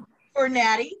for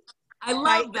Nattie. I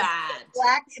love that.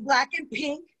 Black and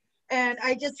pink. And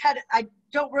I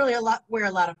don't really wear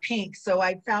a lot of pink. So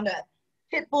I found a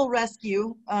pit bull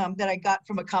rescue that I got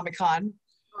from a Comic-Con.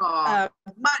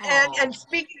 And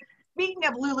speaking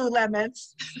of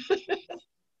Lululemons.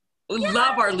 We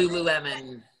love our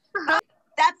Lululemon.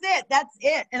 That's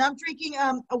it. And I'm drinking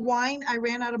a wine. I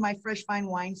ran out of my fresh fine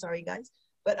wine. Sorry, guys.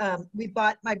 But we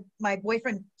bought, my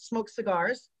boyfriend smokes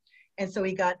cigars. And so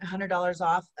he got $100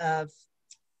 off of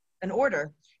an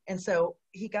order, and so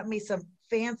he got me some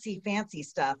fancy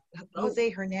stuff. Jose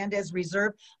Hernandez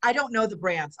Reserve. I don't know the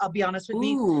brands, I'll be honest with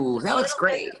you. Ooh, that looks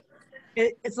great.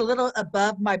 It's a little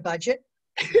above my budget.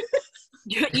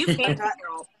 You fancy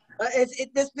girl.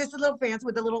 This is a little fancy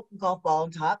with a little golf ball on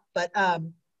top, but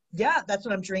yeah, that's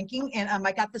what I'm drinking. And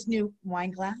I got this new wine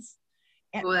glass.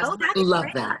 And, that's love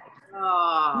great. that.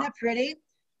 Isn't that pretty?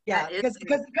 Yeah, because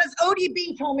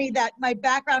ODB told me that my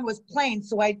background was plain,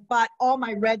 so I bought all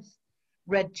my red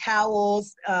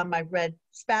towels, my red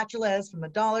spatulas from the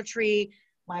Dollar Tree,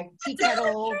 my tea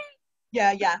kettle.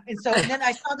 Yeah. And then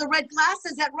I saw the red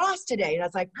glasses at Ross today, and I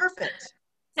was like, perfect.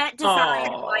 Set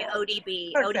design by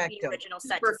ODB. Perfecto. ODB original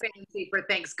set. Super fancy for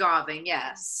ThanksGAWving,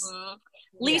 yes. Mm-hmm.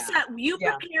 Lisa, you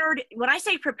prepared. When I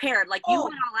say prepared, like you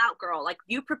went all out, girl. Like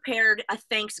you prepared a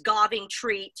ThanksGAWving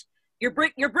treat.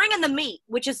 You're bringing the meat,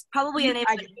 which is probably a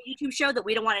YouTube show that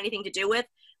we don't want anything to do with,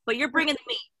 but you're bringing the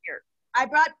meat here.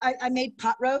 I made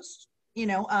pot roast,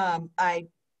 all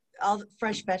the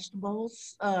fresh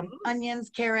vegetables,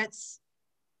 onions, carrots,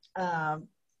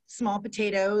 small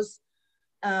potatoes,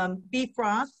 beef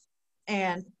broth.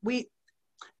 And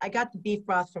I got the beef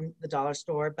broth from the dollar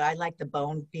store, but I like the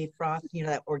boned beef broth,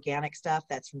 that organic stuff.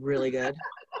 That's really good.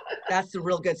 That's the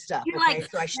real good stuff. Okay,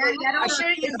 so I should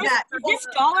use that. This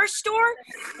dollar store?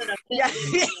 Yeah.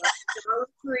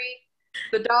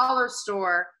 The dollar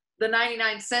store, the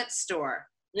 99-cent store.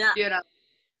 Yeah.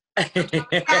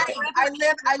 Nattie, I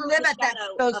live at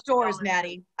those stores,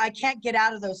 Nattie. I can't get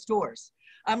out of those stores.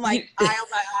 I'm like aisle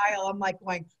by aisle. I'm like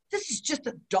going, this is just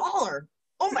 $1.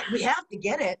 Oh my, we have to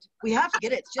get it.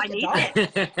 It's just $1.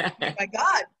 Oh my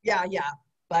God. Yeah.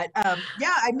 But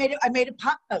I made a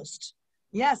pot roast.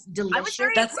 Yes, delicious.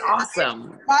 That's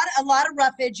awesome. A lot of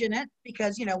roughage in it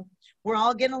because we're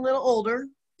all getting a little older.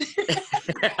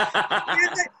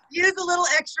 use a little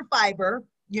extra fiber,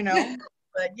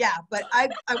 But yeah, but I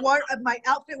wore my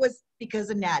outfit was because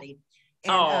of Nattie.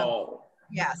 And,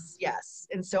 yes.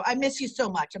 And so I miss you so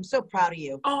much. I'm so proud of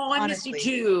you. Oh, I miss you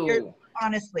too.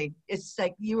 Honestly, it's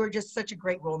like you were just such a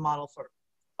great role model for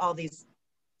all these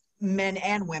men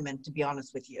and women, to be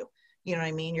honest with you. You know what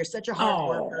I mean? You're such a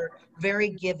hard worker, very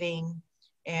giving.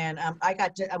 And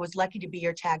I was lucky to be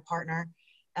your tag partner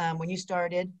when you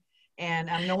started. And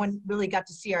no one really got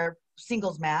to see our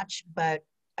singles match, but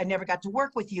I never got to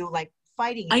work with you like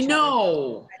fighting each I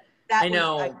know. other. I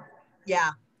know.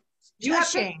 You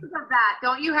have pictures of that.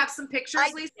 Don't you have some pictures,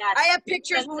 Lisa? I have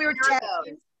pictures when we were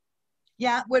tagging.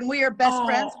 Yeah, when we were best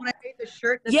friends, when I made the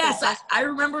shirt. Yes, I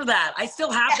remember that. I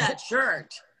still have that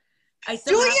shirt. I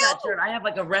still have that shirt. I have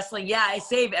like a wrestling. Yeah, I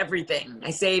save everything.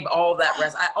 I save all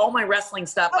that all my wrestling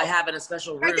stuff. I have in a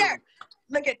special room. Right there.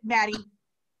 Look at Nattie.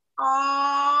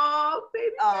 Oh,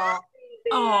 baby.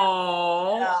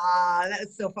 Oh, that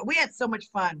was so fun. We had so much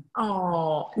fun.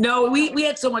 Oh, no, we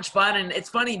had so much fun. And it's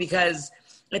funny because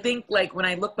I think like when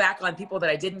I look back on people that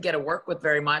I didn't get to work with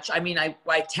very much, I mean, I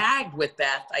tagged with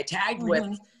Beth, I tagged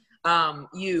with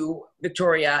you,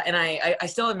 Victoria, and I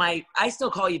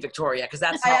still call you Victoria because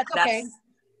that's okay.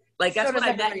 Like that's what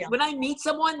I meant. When I meet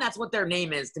someone, that's what their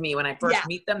name is to me. When I first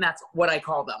meet them, that's what I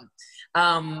call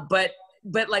them.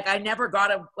 But like I never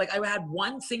got I had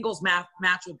one singles match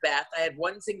with Beth. I had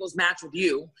one singles match with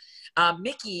you.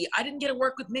 Mickie, I didn't get to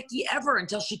work with Mickie ever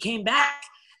until she came back.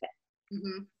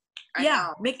 Mm-hmm.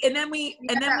 And then we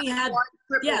had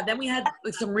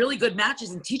like, some really good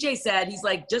matches. And TJ said, he's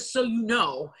like, just so you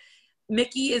know,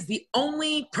 Mickie is the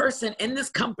only person in this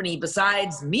company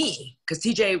besides me, because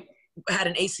TJ had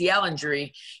an ACL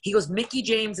injury. He goes, Mickie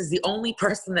James is the only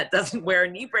person that doesn't wear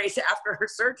a knee brace after her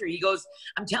surgery. He goes,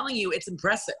 I'm telling you, it's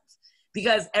impressive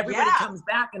because everybody comes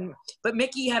back but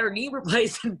Mickie had her knee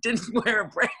replaced and didn't wear a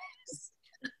brace.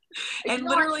 And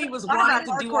literally was wanting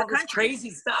to do all this crazy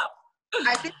stuff.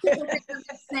 I think people think it's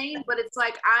insane, but it's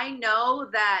like, I know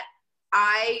that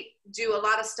I do a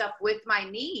lot of stuff with my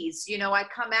knees. You know, I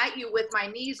come at you with my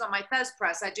knees on my fez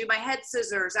press. I do my head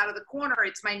scissors out of the corner.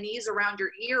 It's my knees around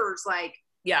your ears. Like,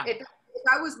 if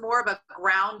I was more of a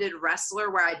grounded wrestler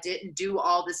where I didn't do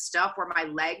all this stuff where my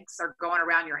legs are going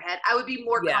around your head, I would be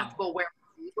more comfortable wearing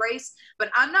a knee brace.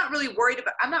 But I'm not really worried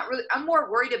about, I'm more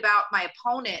worried about my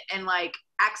opponent and like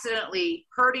accidentally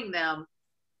hurting them,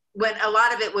 when a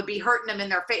lot of it would be hurting them in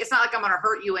their face. It's not like I'm going to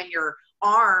hurt you in your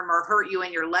arm or hurt you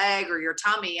in your leg or your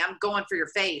tummy. I'm going for your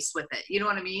face with it. You know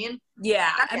what I mean?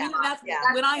 Yeah.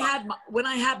 When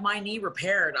I had my knee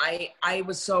repaired, I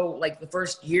was so like the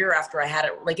first year after I had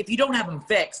it, like if you don't have them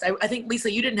fixed, I think Lisa,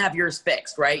 you didn't have yours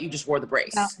fixed, right? You just wore the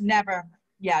brace. No, never.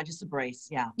 Yeah. Just a brace.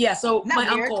 Yeah. Yeah. So my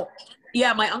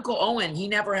uncle Owen, he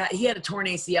had a torn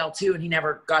ACL too, and he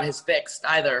never got his fixed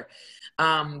either.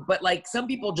 But like some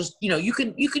people just, you know, you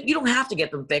don't have to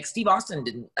get them fixed. Steve Austin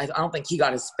didn't, I don't think he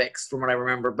got his fixed from what I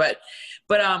remember, but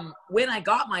when I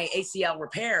got my ACL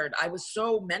repaired, I was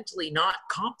so mentally not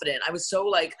confident. I was so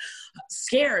like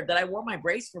scared that I wore my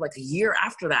brace for like a year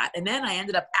after that. And then I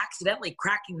ended up accidentally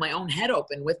cracking my own head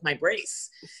open with my brace.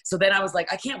 So then I was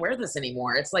like, I can't wear this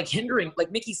anymore. It's like hindering,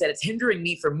 like Mickie said, it's hindering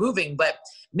me from moving. But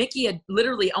Mickie had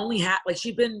literally only had, like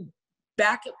she'd been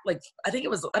back, like I think it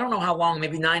was, I don't know how long,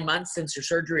 maybe 9 months since your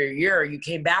surgery, or a year. You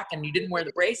came back and you didn't wear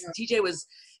the brace. And TJ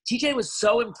was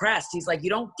so impressed. He's like, you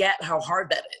don't get how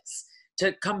hard that is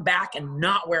to come back and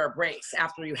not wear a brace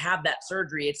after you have that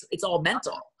surgery. It's all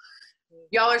mental.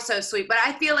 Y'all are so sweet. But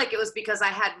I feel like it was because I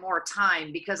had more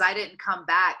time, because I didn't come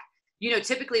back. You know,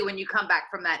 typically when you come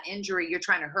back from that injury, you're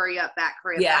trying to hurry up back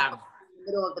in the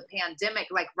middle of the pandemic,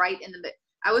 like right in the,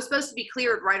 I was supposed to be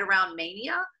cleared right around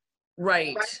Mania.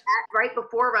 Right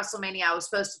before WrestleMania, I was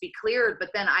supposed to be cleared, but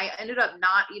then I ended up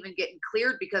not even getting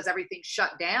cleared because everything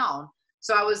shut down.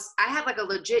 So I had like a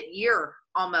legit year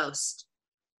almost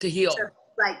to heal,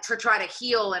 to try to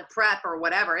heal and prep or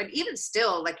whatever. And even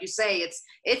still, like you say,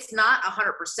 it's not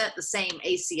 100% the same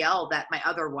ACL that my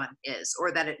other one is,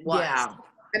 or that it was. Yeah.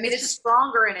 I mean, it's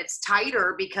stronger and it's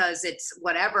tighter because it's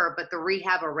whatever, but the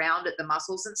rehab around it, the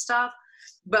muscles and stuff.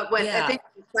 But I think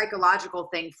it's a psychological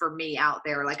thing for me out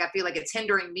there. Like, I feel like it's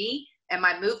hindering me and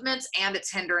my movements, and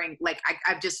it's hindering, like,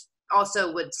 I just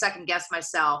also would second guess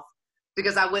myself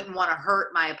because I wouldn't want to hurt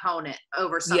my opponent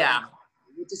over something. Yeah.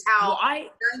 Which is how I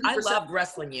loved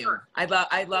wrestling you.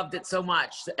 I loved it so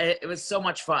much. It was so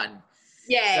much fun.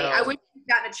 Yay. So. I wish you'd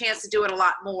gotten a chance to do it a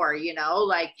lot more, you know,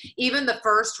 like even the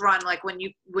first run, like when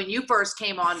you first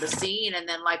came on the scene, and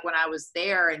then like when I was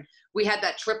there and we had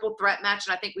that triple threat match,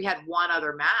 and I think we had one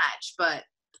other match, but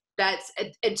that's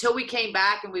until we came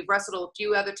back, and we've wrestled a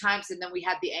few other times, and then we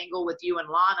had the angle with you and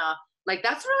Lana. Like,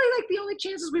 that's really like the only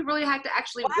chances we really had to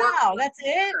actually work. Wow, that's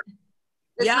it.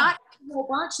 It's not a whole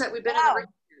bunch that we've been in the ring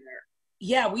together.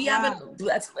 Yeah, we haven't.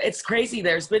 It's crazy.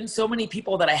 There's been so many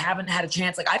people that I haven't had a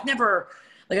chance. Like, I've never,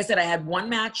 like I said, I had one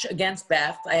match against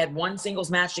Beth. I had one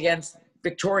singles match against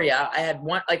Victoria. I had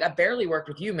one, like, I barely worked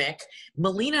with you, Mick.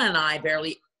 Melina and I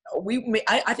barely.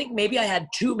 I think maybe I had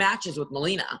 2 matches with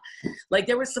Melina. Like,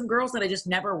 there were some girls that I just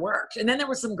never worked. And then there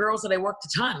were some girls that I worked a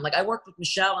ton. Like, I worked with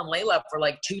Michelle and Layla for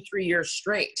like 2-3 years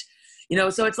straight. You know,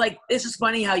 so it's like, it's just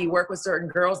funny how you work with certain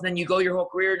girls and then you go your whole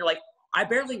career and you're like, I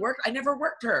never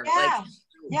worked her. Yeah.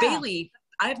 Like, Bailey,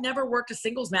 I've never worked a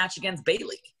singles match against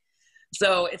Bailey.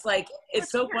 So it's like,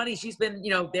 it's so funny. She's been,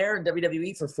 there in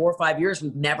WWE for 4 or 5 years.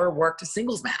 We've never worked a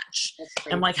singles match.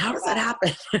 I'm like, how does that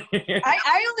happen?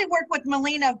 I only worked with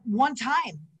Melina one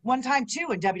time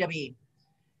too in WWE.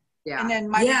 Yeah. And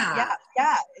then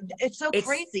it's so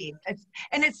crazy.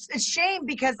 It's a shame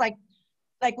because like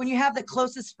when you have the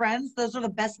closest friends, those are the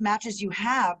best matches you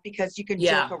have because you can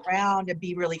joke around and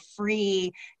be really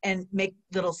free and make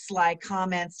little sly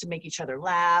comments to make each other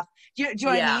laugh. Do you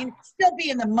know what I mean? Still be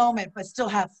in the moment, but still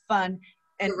have fun.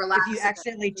 And if you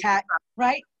accidentally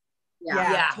right?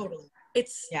 Yeah, totally.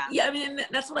 I mean,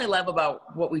 that's what I love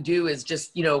about what we do is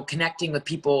just, connecting with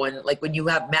people. And like when you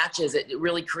have matches, it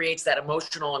really creates that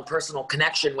emotional and personal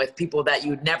connection with people that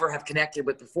you'd never have connected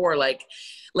with before. Like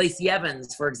Lacey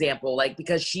Evans, for example, like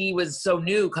because she was so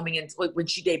new coming in, like when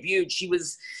she debuted, she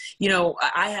was,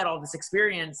 I had all this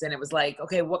experience and it was like,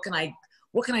 okay, what can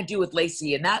I do with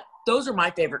Lacey? And those are my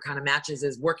favorite kind of matches,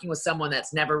 is working with someone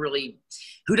that's never really,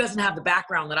 who doesn't have the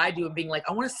background that I do, and being like,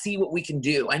 I want to see what we can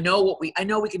do. I know we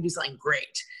can do something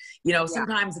great.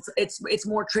 Sometimes it's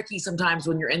more tricky sometimes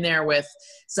when you're in there with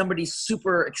somebody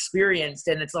super experienced,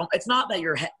 and it's not that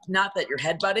you're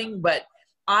headbutting, but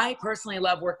I personally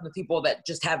love working with people that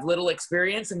just have little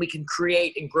experience and we can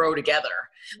create and grow together.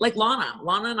 Like Lana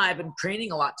and I have been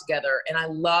training a lot together, and I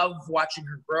love watching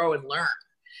her grow and learn.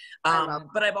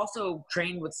 But I've also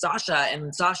trained with Sasha,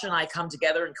 and Sasha and I come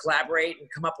together and collaborate and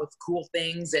come up with cool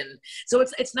things. And so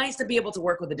it's nice to be able to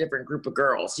work with a different group of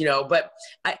girls, but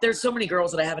there's so many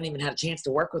girls that I haven't even had a chance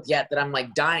to work with yet that I'm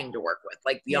like dying to work with,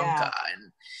 like Bianca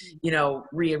and,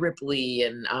 Rhea Ripley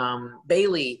and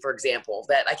Bailey, for example,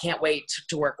 that I can't wait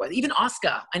to work with. Even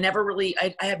Asuka.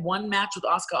 I had one match with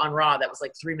Asuka on Raw that was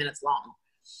like 3 minutes long.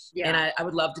 Yeah. And I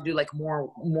would love to do like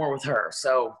more with her.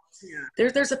 So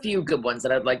there's a few good ones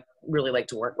that I'd really like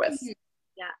to work with.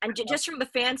 Yeah. And just from the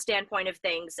fan standpoint of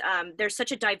things, there's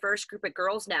such a diverse group of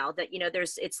girls now that,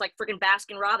 it's like friggin'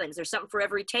 Baskin Robbins. There's something for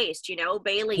every taste,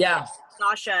 Bailey, and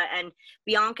Sasha and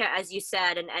Bianca, as you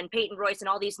said, and Peyton Royce and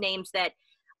all these names that,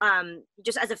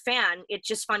 just as a fan, it's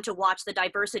just fun to watch the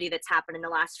diversity that's happened in the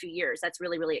last few years. That's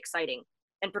really, really exciting.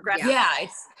 And progressive. Yeah,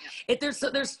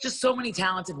 there's just so many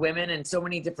talented women and so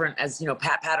many different, as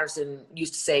Pat Patterson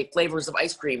used to say, flavors of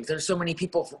ice cream. There's so many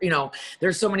people,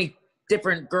 there's so many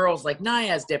different girls, like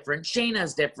Nia's different,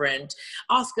 Shayna's different,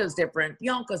 Asuka's different,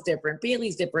 Bianca's different,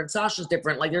 Bailey's different, Sasha's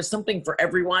different. Like there's something for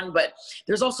everyone, but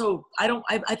there's also,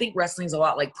 I think wrestling's a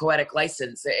lot like poetic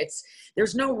license.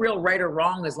 There's no real right or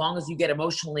wrong as long as you get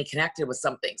emotionally connected with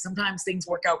something. Sometimes things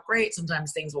work out great.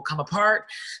 Sometimes things will come apart.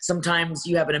 Sometimes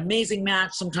you have an amazing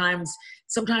match. Sometimes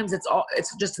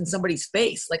it's just in somebody's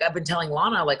face. Like I've been telling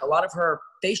Lana, like a lot of her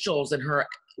facials and a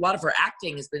lot of her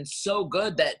acting has been so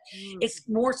good that it's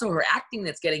more so her acting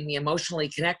that's getting me emotionally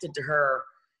connected to her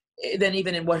than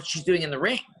even in what she's doing in the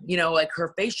ring. Like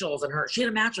her facials and she had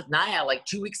a match with Nia like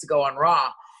 2 weeks ago on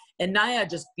Raw, and Nia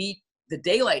just beat the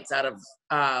daylights out of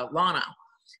Lana.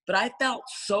 But I felt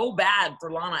so bad for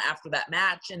Lana after that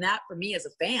match, and that for me as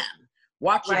a fan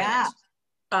watching it.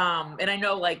 And I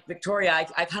know like Victoria,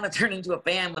 I kind of turn into a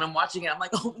fan when I'm watching it. I'm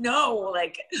like, oh no,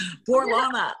 like poor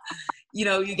Lana.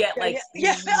 You get like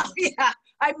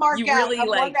I mark out. Really, I'm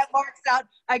one that marks out.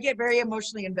 I get very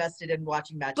emotionally invested in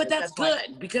watching matches. But that's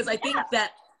good because I think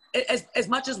that as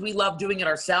much as we love doing it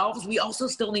ourselves, we also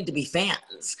still need to be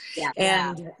fans.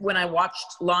 And when I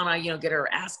watched Lana, get her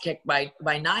ass kicked by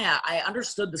Nia, I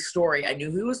understood the story. I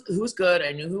knew who was good.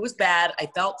 I knew who was bad. I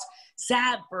felt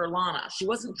sad for Lana. She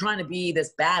wasn't trying to be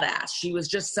this badass. She was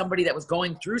just somebody that was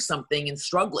going through something and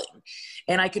struggling.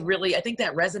 And I think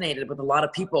that resonated with a lot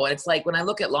of people. And it's like, when I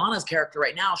look at Lana's character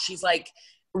right now, she's like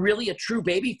really a true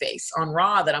baby face on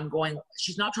Raw that I'm going,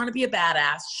 she's not trying to be a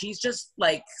badass. She's just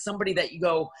like somebody that you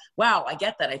go, wow, I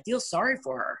get that. I feel sorry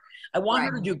for her. I want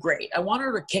her to do great. I want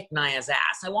her to kick Nia's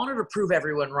ass. I want her to prove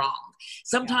everyone wrong.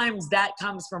 Sometimes that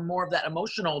comes from more of that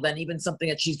emotional than even something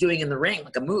that she's doing in the ring,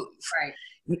 like a move. Right.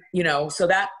 So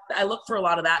that I look for a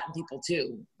lot of that in people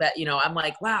too, that, I'm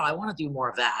like, wow, I want to do more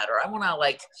of that. Or I want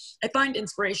to I find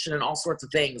inspiration in all sorts of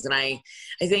things. And I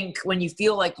think when you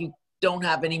feel like you don't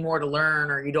have any more to learn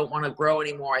or you don't want to grow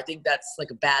anymore, I think that's like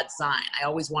a bad sign. I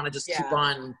always want to just keep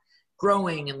on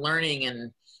growing and learning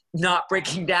and not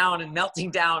breaking down and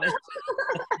melting down.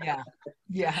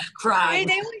 Crying.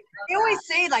 They always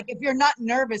say, like, if you're not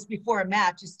nervous before a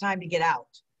match, it's time to get out.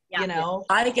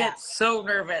 I get so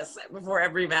nervous before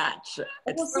every match.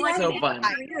 It's so fun.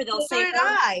 They'll say,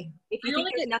 if you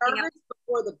only get nervous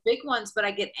before the big ones, but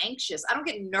I get anxious. I don't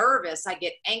get nervous. I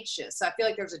get anxious. So I feel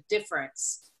like there's a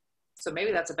difference. So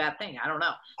maybe that's a bad thing. I don't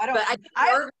know. I don't. But I get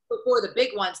nervous before the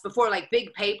big ones, before like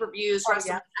big pay-per-views, I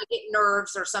get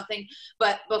nerves or something.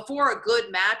 But before a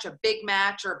good match, a big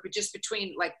match, or just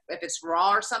between like if it's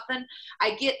Raw or something,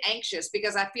 I get anxious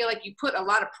because I feel like you put a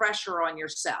lot of pressure on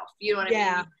yourself. You know what I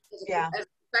mean? As a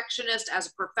perfectionist, as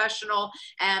a professional,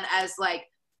 and as like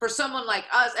for someone like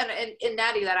us, and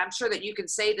Nattie, that I'm sure that you can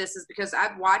say this is because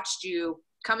I've watched you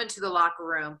come into the locker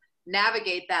room,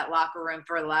 navigate that locker room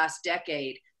for the last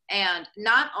decade. And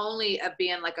not only of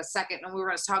being like a second, and we were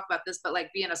going to talk about this, but like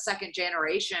being a second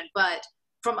generation, but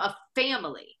from a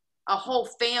family, a whole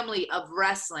family of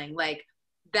wrestling, like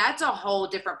that's a whole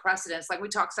different precedence. Like we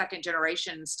talk second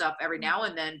generation stuff every now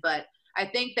and then, but I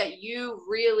think that you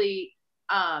really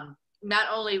not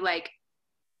only like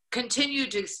continue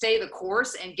to stay the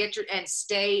course and and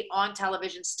stay on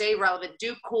television, stay relevant,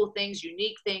 do cool things,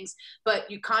 unique things, but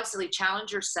you constantly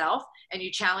challenge yourself and you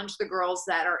challenge the girls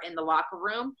that are in the locker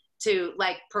room to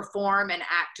like perform and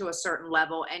act to a certain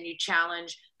level. And you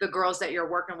challenge the girls that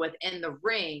you're working with in the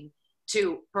ring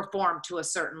to perform to a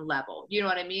certain level. You know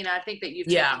what I mean? I think that you've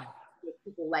taken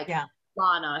people like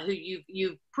Lana, who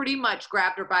you've pretty much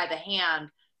grabbed her by the hand,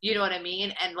 you know what I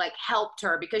mean? And like helped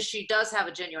her because she does have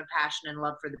a genuine passion and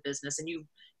love for the business. And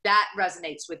that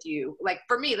resonates with you. Like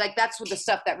for me, like that's what the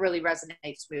stuff that really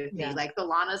resonates with me. Like the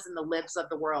Lanas and the Livs of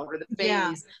the world, or the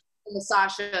Baileys and the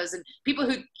Sashas, and people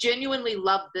who genuinely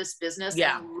love this business.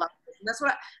 And love this. And that's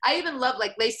what I even love.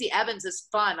 Like Lacey Evans is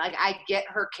fun. Like I get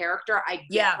her character. I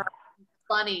get her.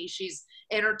 Funny. She's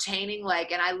entertaining.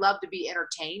 Like, and I love to be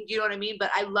entertained. You know what I mean? But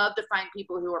I love to find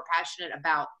people who are passionate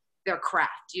about their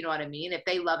craft, you know what I mean? If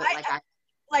they love it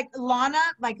like Lana,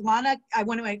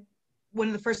 one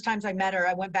of the first times I met her,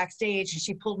 I went backstage and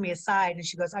she pulled me aside and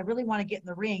she goes, I really want to get in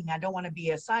the ring. I don't want to be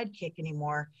a sidekick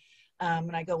anymore.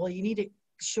 And I go, well, you need to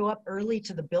show up early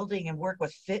to the building and work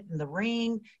with Fit in the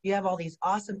ring. You have all these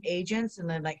awesome agents, and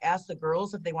then like ask the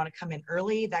girls if they want to come in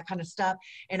early, that kind of stuff.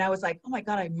 And I was like, oh my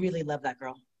God, I really love that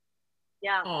girl.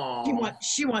 Yeah.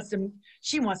 She wants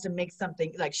to make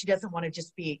something, like she doesn't want to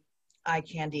just be eye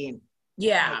candy.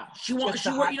 Yeah, she wants.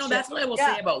 You know, that's what I will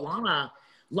say about Lana.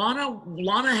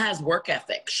 Lana has work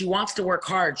ethic. She wants to work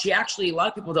hard. She actually, a lot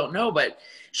of people don't know, but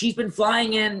she's been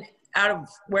flying in out of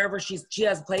wherever she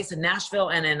has a place in Nashville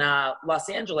and in Los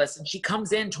Angeles, and she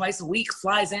comes in twice a week,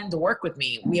 flies in to work with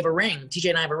me. We have a ring. TJ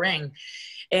and I have a ring,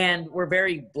 and we're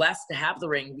very blessed to have the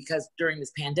ring because during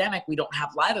this pandemic we don't have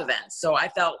live events. So I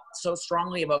felt so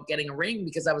strongly about getting a ring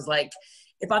because I was like,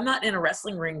 if I'm not in a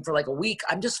wrestling ring for like a week,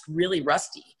 I'm just really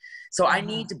rusty. So I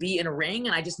need to be in a ring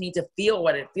and I just need to feel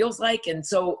what it feels like. And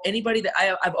so anybody that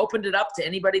I've opened it up to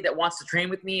anybody that wants to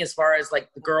train with me, as far as like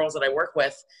the girls that I work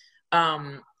with.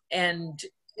 And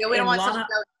we don't want someone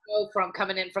to go from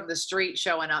coming in from the street,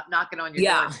 showing up, knocking on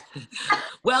your door.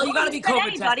 Well, you got to be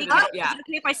COVID tested. Is it okay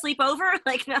if I sleep over?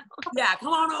 Like, no. Yeah,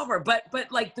 come on over. But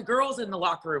like the girls in the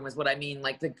locker room is what I mean.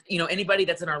 Like anybody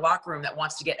that's in our locker room that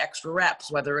wants to get extra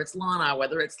reps, whether it's Lana,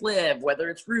 whether it's Liv, whether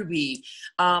it's Ruby,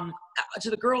 to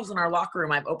the girls in our locker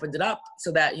room, I've opened it up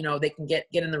so that, they can get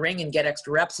in the ring and get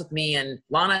extra reps with me. And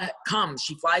Lana comes,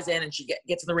 she flies in and she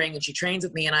gets in the ring and she trains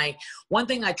with me. And one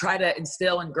thing I try to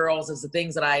instill in girls is the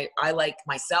things that I like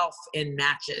myself in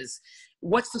matches.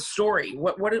 What's the story?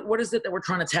 What is it that we're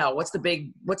trying to tell? What's the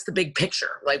big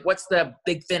picture? Like, what's the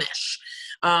big finish?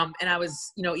 And I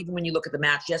was, even when you look at the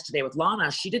match yesterday with Lana,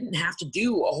 she didn't have to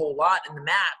do a whole lot in the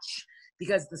match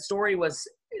because the story was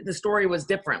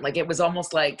different. Like, it was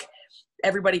almost like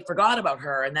everybody forgot about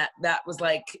her. And that was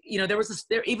like, even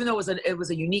though it was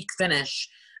a unique finish,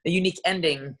 a unique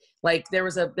ending, like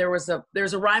there's a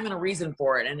rhyme and a reason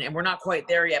for it. And we're not quite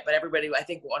there yet, but everybody I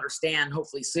think will understand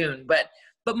hopefully soon. But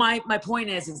my point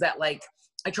is that like,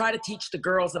 I try to teach the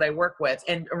girls that I work with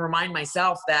and remind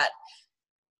myself that,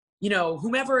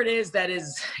 whomever it is that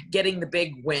is getting the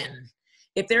big win,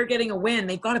 if they're getting a win,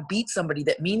 they've got to beat somebody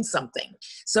that means something.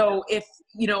 So if,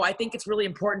 I think it's really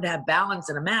important to have balance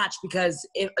in a match because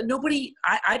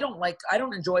I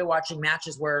don't enjoy watching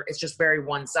matches where it's just very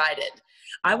one-sided.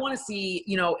 I want to see,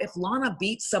 if Lana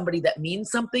beats somebody that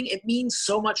means something, it means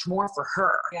so much more for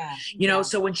her.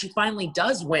 So when she finally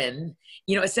does win,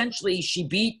 essentially she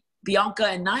beat Bianca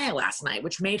and Nia last night,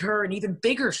 which made her an even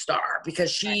bigger star because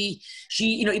she,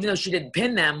 even though she didn't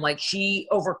pin them, like she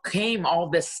overcame all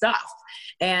this stuff.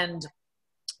 And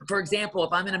for example,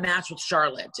 if I'm in a match with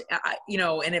Charlotte,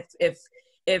 and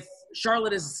if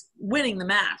Charlotte is winning the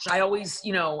match, I always,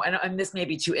 and this may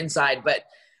be too inside, but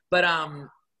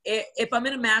if I'm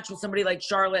in a match with somebody like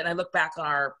Charlotte and I look back on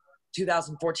our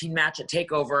 2014 match at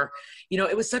TakeOver,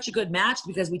 it was such a good match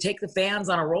because we take the fans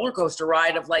on a roller coaster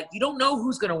ride of like, you don't know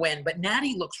who's going to win, but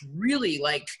Nattie looks really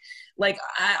like like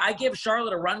I give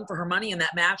Charlotte a run for her money in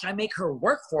that match. I make her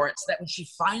work for it so that when she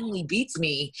finally beats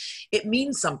me, it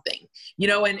means something, you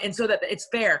know, and so that it's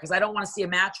fair, because I don't want to see a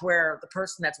match where the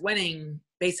person that's winning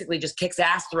basically just kicks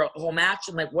ass throughout the whole match.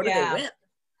 And like, what do they win?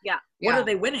 Yeah. What are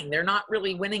they winning? They're not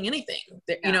really winning anything,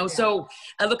 you know? So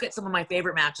I look at some of my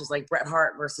favorite matches, like Bret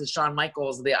Hart versus Shawn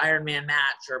Michaels, the Iron Man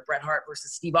match, or Bret Hart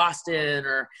versus Steve Austin,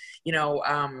 or, you know,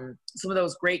 some of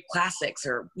those great classics,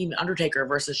 or even Undertaker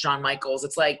versus Shawn Michaels.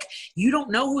 It's like, you don't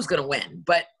know who's going to win,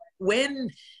 but when,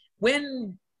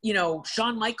 you know,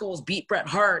 Shawn Michaels beat Bret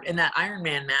Hart in that Iron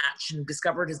Man match and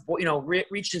discovered his, you know,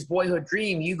 reached his boyhood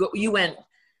dream, you went,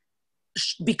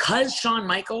 because Shawn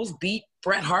Michaels beat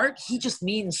Bret Hart, he just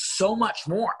means so much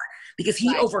more because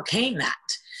he overcame that.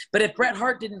 But if Bret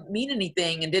Hart didn't mean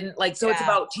anything and didn't like, so it's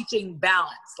about teaching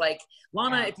balance. Like,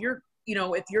 Lana, if you're, you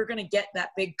know, if you're going to get that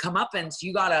big comeuppance,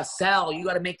 you got to sell, you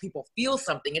got to make people feel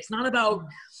something. It's not about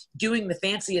doing the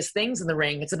fanciest things in the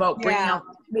ring. It's about bringing out,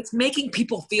 it's making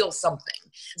people feel something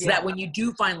so that when you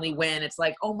do finally win, it's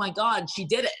like, oh my God, she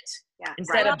did it. Yeah.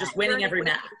 Instead of just winning every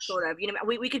match. Sort of, you know,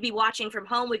 we could be watching from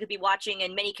home. We could be watching,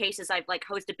 in many cases, I've like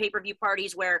hosted pay-per-view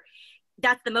parties where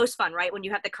that's the most fun, right? When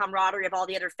you have the camaraderie of all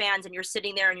the other fans and you're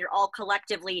sitting there and you're all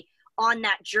collectively on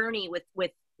that journey with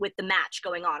the match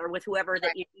going on, or with whoever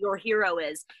that your hero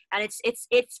is. And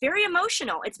it's very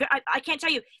emotional. It's very, I can't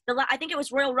tell you, I think it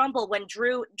was Royal Rumble when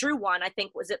Drew won. I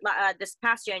think, was it this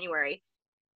past January?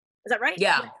 Is that right?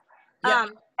 Yeah.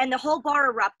 And the whole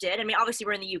bar erupted. I mean, obviously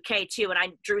we're in the UK too,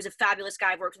 and Drew's a fabulous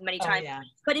guy I've worked with many times. Yeah.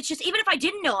 But it's just, even if I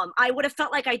didn't know him, I would have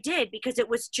felt like I did, because it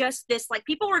was just this, like,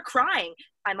 people were crying.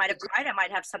 I might have cried, I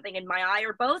might have something in my eye,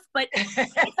 or both, but it's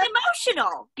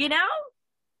emotional, you know?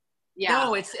 Yeah.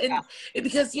 No, because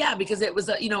it was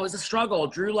it was a struggle.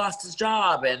 Drew lost his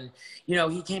job, and, you know,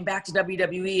 he came back to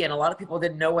WWE, and a lot of people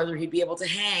didn't know whether he'd be able to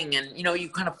hang, and, you know, you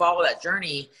kind of follow that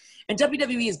journey. And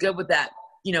WWE is good with that,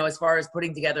 you know, as far as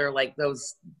putting together like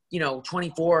those, you know,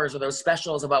 24s or those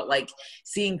specials about like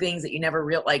seeing things that you never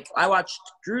like, I watched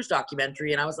Drew's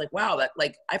documentary and I was like, wow, that,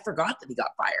 like, I forgot that he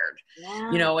got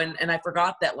fired, you know, and I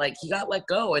forgot that, like, he got let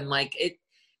go, and like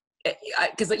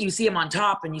because like, you see him on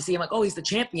top and you see him like, oh, he's the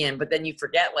champion, but then you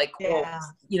forget, like, well,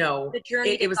 you know, the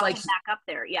journey it was like back up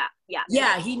there.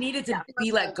 He needed to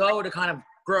be let go to kind of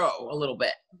grow a little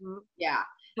bit.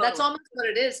 That's almost what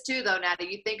it is too, though, Nattie.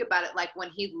 You think about it, like when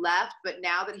he left, but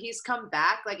now that he's come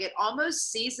back, like, it almost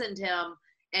seasoned him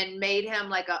and made him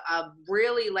like a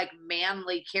really like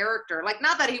manly character. Like,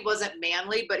 not that he wasn't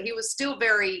manly, but he was still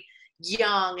very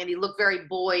young and he looked very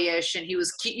boyish and he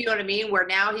was cute, you know what I mean? Where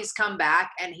now he's come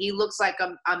back and he looks like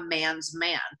a man's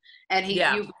man. And you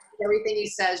believe everything he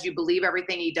says, you believe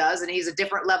everything he does, and he's a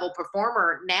different level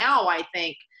performer now, I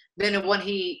think, than when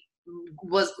he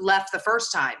was left the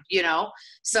first time, you know?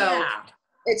 So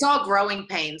it's all growing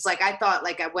pains. Like, I thought,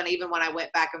 like, when I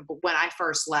went back and when I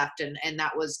first left and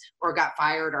that was, or got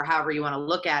fired, or however you want to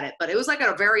look at it, but it was like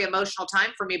a very emotional time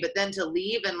for me. But then to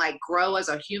leave and like grow as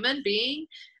a human being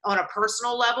on a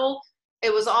personal level,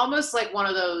 it was almost like one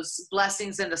of those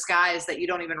blessings in disguise that you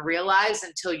don't even realize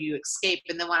until you escape.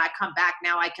 And then when I come back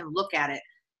now, I can look at it,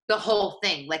 the whole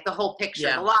thing, like the whole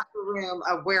picture, the locker room,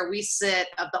 of where we sit,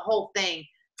 of the whole thing,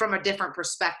 from a different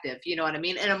perspective, you know what I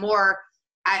mean? And a more,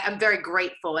 I'm very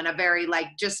grateful, and a very, like,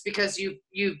 just because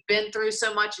you've been through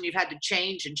so much and you've had to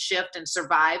change and shift and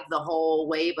survive the whole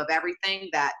wave of everything,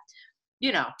 that,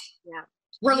 you know,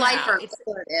 we're lifers. That's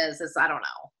what it is, I don't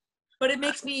know. But it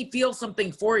makes me feel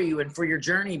something for you and for your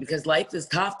journey, because life is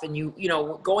tough, and you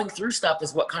know, going through stuff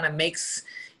is what kind of makes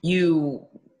you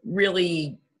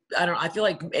really, I feel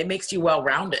like it makes you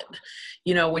well-rounded,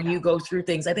 you know, when you go through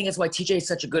things. I think that's why TJ is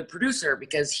such a good producer,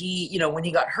 because he, you know, when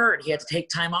he got hurt, he had to take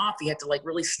time off. He had to like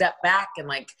really step back and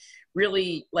like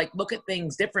really like look at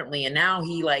things differently. And now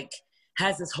he like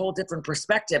has this whole different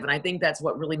perspective. And I think that's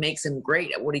what really makes him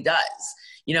great at what he does,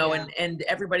 you know, and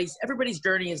everybody's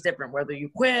journey is different, whether you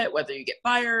quit, whether you get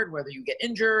fired, whether you get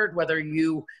injured,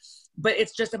 but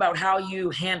it's just about how you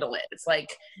handle it. It's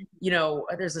like, you know,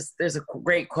 there's a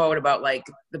great quote about like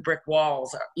the brick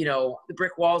walls, you know, the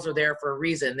brick walls are there for a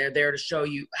reason. They're there to show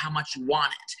you how much you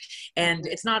want it. And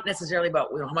it's not necessarily about,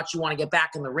 you know, how much you want to get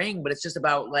back in the ring, but it's just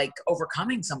about like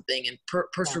overcoming something and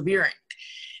persevering.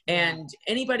 And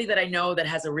anybody that I know that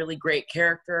has a really great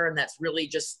character and that's really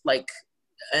just like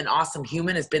an awesome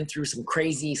human has been through some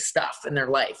crazy stuff in their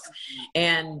life,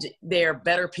 and they're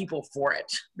better people for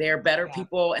it. They're better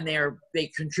people, and they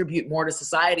contribute more to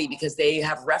society because they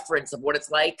have reference of what it's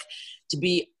like to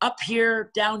be up here,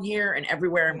 down here, and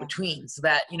everywhere in between, so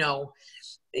that, you know,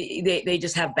 they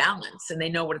just have balance, and they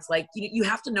know what it's like. You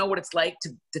have to know what it's like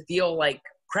to feel like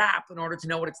crap in order to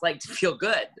know what it's like to feel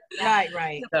good.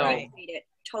 Right. So, Appreciate it.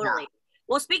 Totally.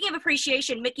 Well, speaking of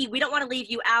appreciation, Mickie, we don't want to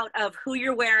leave you out of who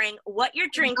you're wearing, what you're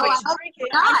drinking,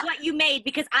 and what you made,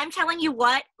 because I'm telling you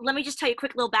what, let me just tell you a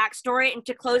quick little backstory. And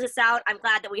to close us out, I'm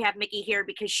glad that we have Mickie here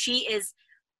because she is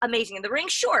amazing in the ring,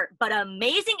 sure, but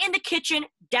amazing in the kitchen,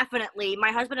 definitely.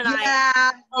 My husband and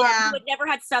I, who had never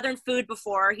had Southern food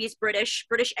before, he's British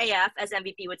AF, as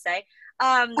MVP would say.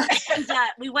 And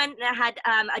we went and had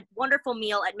a wonderful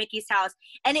meal at Mickey's house,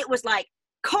 and it was like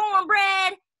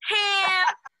cornbread, ham,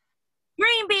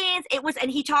 green beans. It was,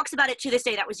 and he talks about it to this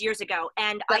day. That was years ago,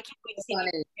 and I can't wait to see you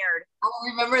prepared. I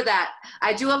remember that.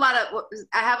 I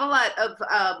have a lot of,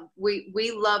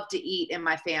 we love to eat in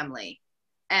my family,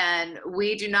 and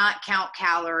we do not count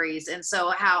calories. And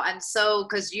so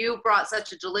because you brought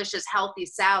such a delicious, healthy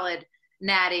salad,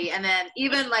 Nattie, and then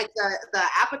even like the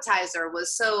appetizer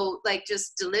was so like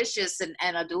just delicious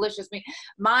and a delicious meat.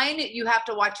 Mine, you have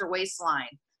to watch your waistline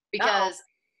because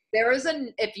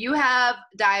if you have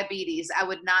diabetes, I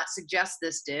would not suggest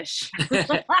this dish.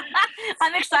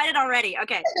 I'm excited already.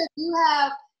 Okay. If you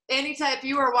have if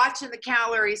you are watching the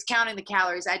calories, counting the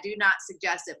calories, I do not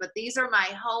suggest it. But these are my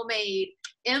homemade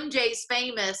MJ's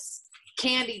Famous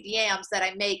candied yams that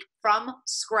I make from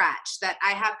scratch, that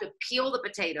I have to peel the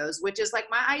potatoes, which is like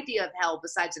my idea of hell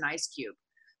besides an ice cube.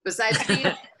 Besides being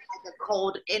like a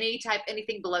cold,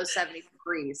 anything below 70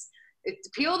 degrees. It's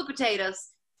peel the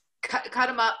potatoes, cut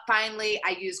them up finely.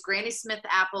 I use Granny Smith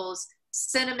apples,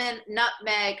 cinnamon,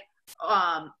 nutmeg,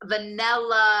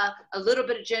 vanilla, a little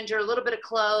bit of ginger, a little bit of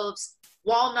cloves,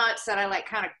 walnuts that I like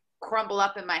kind of crumble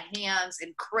up in my hands,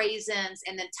 and craisins,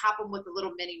 and then top them with the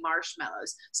little mini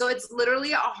marshmallows. So it's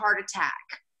literally a heart attack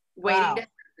waiting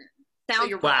to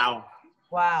happen.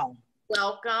 Wow.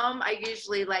 Welcome. I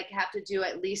usually have to do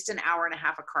at least an hour and a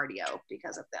half of cardio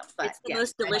because of them. But it's the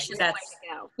most delicious way to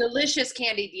go. Delicious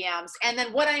candied yams. And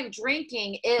then what I'm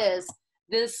drinking is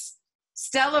this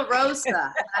Stella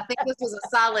Rosa. I think this was a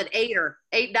solid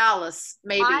 $8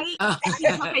 maybe.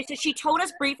 Okay, so she told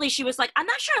us briefly, she was like, I'm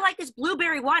not sure I like this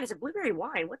blueberry wine. It's a blueberry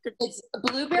wine. It's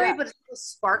blueberry, but it's a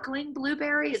sparkling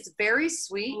blueberry. It's very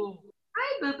sweet. Ooh.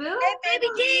 Hi, boo-boo. Hey, baby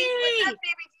G. What's up,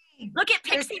 baby G? Look at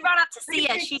Pixie run up to see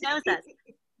us. She knows us.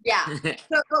 Yeah.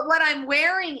 So, but what I'm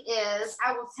wearing is,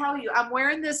 I will tell you, I'm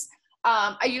wearing this.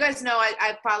 You guys know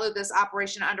I followed this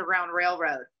Operation Underground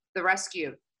Railroad, the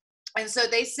rescue. And so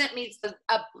they sent me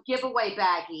a giveaway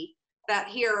baggie that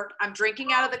here I'm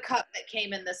drinking out of the cup that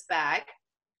came in this bag.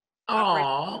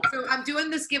 Aww. So I'm doing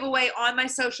this giveaway on my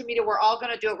social media. We're all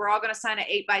going to do it. We're all going to sign an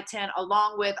 8x10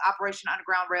 along with Operation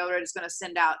Underground Railroad is going to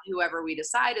send out whoever we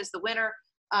decide is the winner.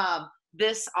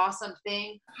 This awesome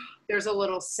thing. There's a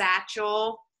little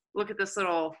satchel. Look at this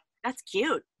little. That's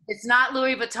cute. It's not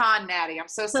Louis Vuitton, Nattie. I'm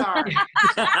so sorry.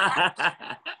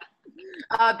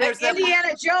 There's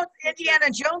Indiana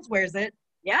Jones wears it.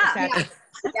 Yeah. Yeah,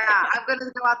 I'm going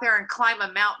to go out there and climb a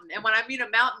mountain. And when I mean a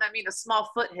mountain, I mean a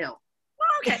small foothill.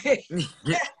 Okay.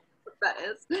 That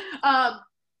is.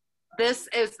 This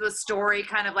is the story,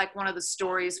 kind of like one of the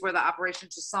stories where the Operation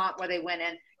Toussaint, where they went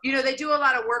in. You know, they do a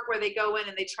lot of work where they go in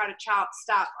and they try to stop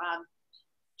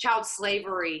child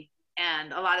slavery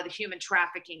and a lot of the human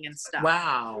trafficking and stuff.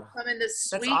 Wow. Come in this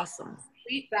That's awesome.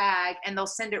 sweet bag, and they'll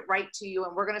send it right to you.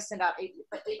 And we're going to send out 8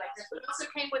 by 10. But it also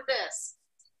came with this.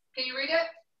 Can you read it?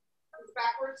 It's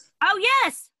backwards. Oh,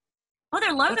 yes. Oh,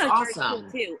 their logo is That's very awesome.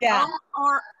 cool, too. Yeah.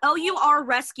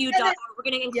 OURrescue.org. We're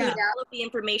going to include Yeah. all of the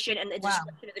information and the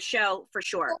description of the show for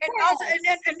sure. And also,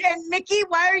 and Mickie,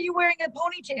 why are you wearing a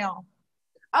ponytail?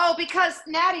 Oh, because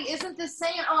Nattie, isn't this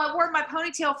saying, I wore my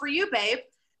ponytail for you, babe?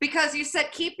 Because you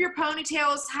said keep your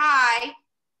ponytails high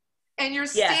and your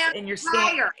standards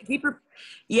higher.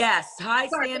 High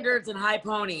standards and high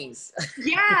ponies.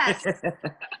 Yes.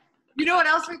 You know what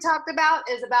else we talked about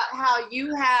is about how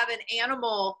you have an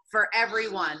animal for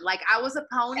everyone. Like I was a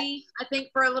pony, I think,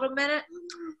 for a little minute,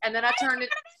 and then I turned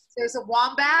into there's a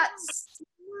wombats.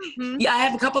 Yeah, I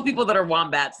have a couple people that are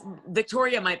wombats.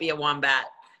 Victoria might be a wombat.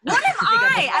 What am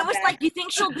I was like, do you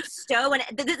think she'll bestow? And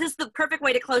this is the perfect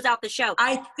way to close out the show.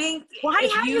 I think. Why?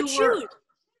 How do you choose?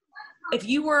 If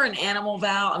you were an animal,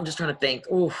 Val, I'm just trying to think.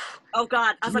 Oof. Oh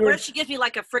God! I was like, what if she gives me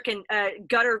like a freaking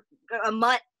gutter, a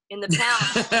mutt in the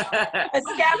pound? A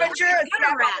scavenger?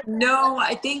 A rat. No,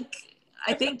 I think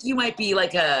you might be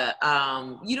like a.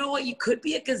 You know what? You could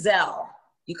be a gazelle.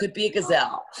 You could be a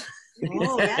gazelle.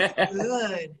 Oh, that's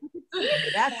good.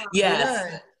 That's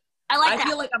good. I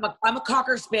feel like I'm a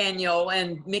Cocker Spaniel,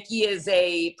 and Mickie is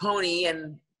a pony,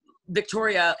 and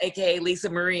Victoria, aka Lisa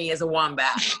Marie, is a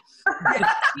wombat.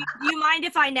 Do you mind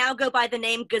if I now go by the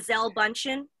name Gazelle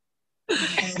Bunchen?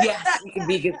 Yes, you can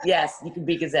be. Yes, you can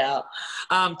be Gazelle.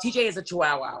 TJ is a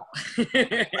Chihuahua. How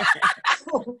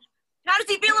does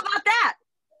he feel about that?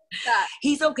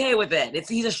 He's okay with it.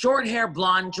 He's a short hair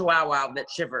blonde Chihuahua that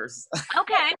shivers.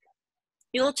 Okay.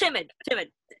 He's a little timid.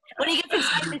 When he gets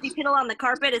excited, does he piddle on the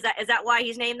carpet? Is that why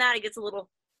he's named that? He gets a little.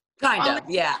 Kind of,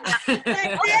 yeah.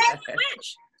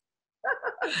 Switch.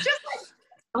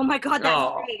 Oh my God,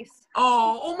 that face.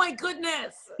 Oh my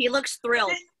goodness. He looks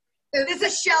thrilled. This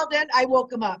is Sheldon. I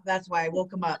woke him up. That's why I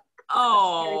woke him up.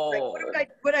 Oh.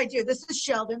 Like, what did I do? This is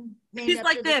Sheldon. He's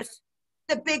like this.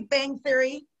 The Big Bang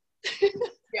Theory.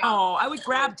 Yeah. Oh, I would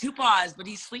grab Two Paws, but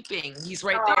he's sleeping. He's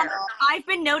right there. I've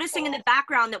been noticing in the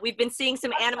background that we've been seeing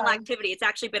some animal activity. It's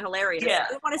actually been hilarious. Yeah.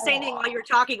 I don't want to say anything while you're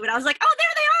talking, but I was like, oh, there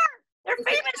they are. They're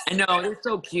famous. I know, they're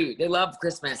so cute. They love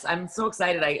Christmas. I'm so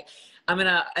excited. I'm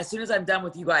gonna, as soon as I'm done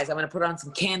with you guys, I'm gonna put on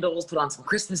some candles, put on some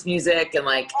Christmas music, and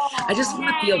I just want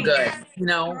to feel good,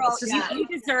 Girl, It's just, you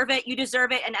deserve it. You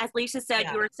deserve it. And as Lisa said,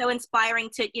 you were so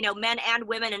inspiring to, men and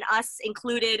women and us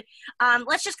included.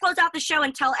 Let's just close out the show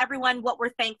and tell everyone what we're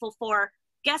thankful for.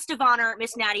 Guest of honor,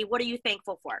 Miss Nattie, what are you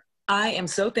thankful for? I am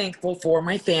so thankful for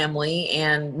my family,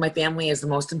 and my family is the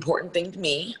most important thing to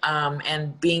me.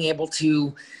 And being able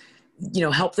to,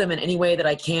 help them in any way that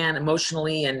I can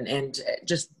emotionally and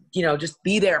just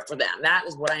be there for them. That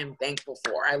is what I am thankful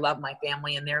for. I love my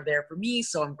family and they're there for me.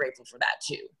 So I'm grateful for that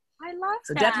too. I love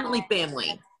so that. definitely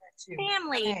family.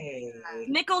 Family. Hey.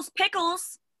 Nichols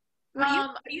Pickles. What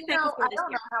are you thankful for I this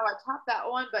don't year? know how I top that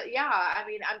one, but yeah, I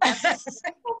mean, I'm definitely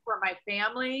thankful for my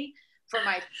family, for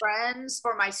my friends,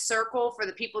 for my circle, for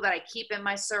the people that I keep in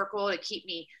my circle to keep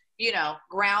me,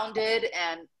 grounded.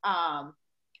 And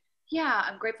yeah,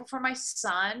 I'm grateful for my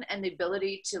son and the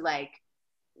ability to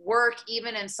work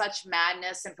even in such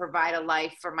madness and provide a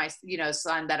life for my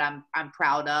son that I'm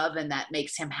proud of and that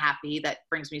makes him happy. That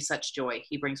brings me such joy.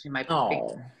 He brings me my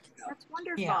That's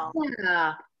wonderful.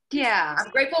 Yeah. I'm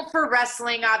grateful for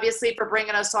wrestling, obviously, for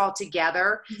bringing us all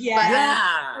together.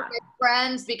 Yeah. For my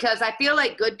friends, because I feel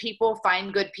like good people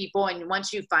find good people, and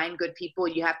once you find good people,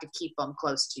 you have to keep them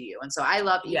close to you. And so I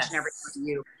love each and every one of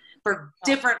you for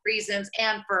different reasons,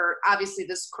 and for obviously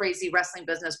this crazy wrestling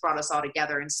business brought us all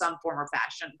together in some form or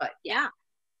fashion. But yeah.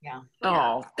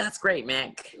 Oh, that's great,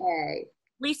 Mick. Yay.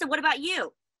 Lisa, what about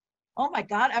you? Oh my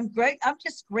God, I'm great. I'm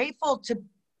just grateful to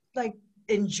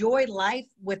enjoy life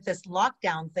with this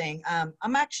lockdown thing.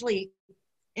 I'm actually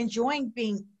enjoying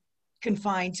being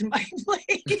confined to my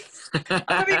place. I'm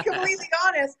gonna be completely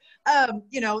honest.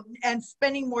 And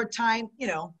spending more time,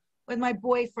 with my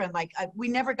boyfriend. We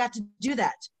never got to do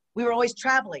that. We were always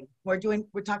traveling. We're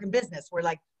talking business. We're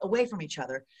away from each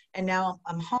other. And now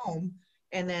I'm home.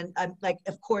 And then I'm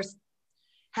of course,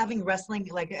 having wrestling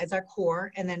as our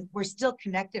core. And then we're still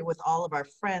connected with all of our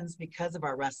friends because of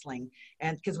our wrestling.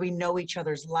 And because we know each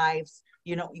other's lives,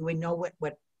 we know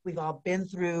what we've all been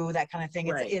through, that kind of thing.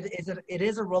 Right. It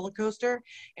is a roller coaster.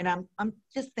 And I'm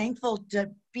just thankful to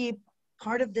be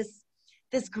part of this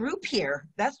group here.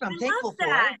 That's what I'm thankful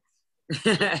for.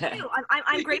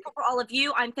 I'm grateful for all of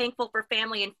you. I'm thankful for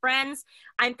family and friends.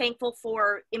 I'm thankful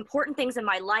for important things in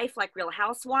my life, like Real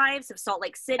Housewives of Salt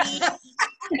Lake City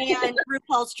and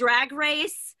RuPaul's Drag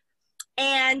Race.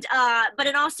 And, but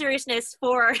in all seriousness,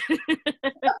 for,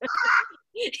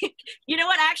 you know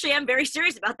what? Actually, I'm very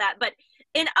serious about that. But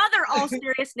in all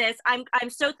seriousness, I'm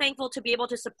so thankful to be able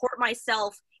to support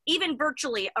myself, even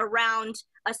virtually, around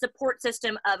a support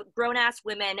system of grown-ass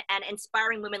women and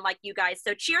inspiring women like you guys.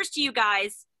 So cheers to you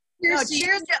guys. Cheers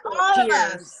to all of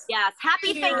us. Yes.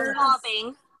 Happy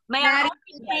ThanksGAWving. May our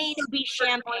only pain be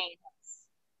champagne.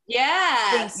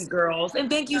 Yes. Thank you, girls. And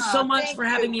thank you so much for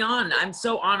having me on. I'm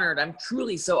so honored. I'm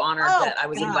truly so honored that I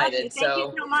was invited. Thank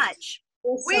you so much.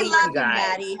 We love you,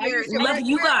 Nattie. We love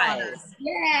you guys.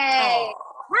 Yay. Oh.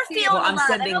 We're feeling I'm love.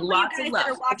 sending And lots you of guys that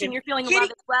love. are watching, you're feeling love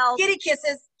as well. Kitty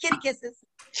kisses. Kitty kisses.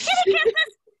 Kitty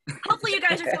kisses. Hopefully you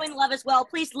guys are feeling love as well.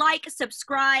 Please like,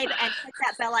 subscribe, and click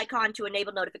that bell icon to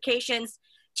enable notifications.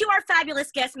 To our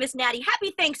fabulous guest, Miss Nattie,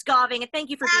 happy ThanksGAWving, and thank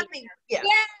you for being here. Yeah.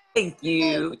 Thank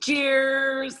you.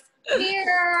 Cheers.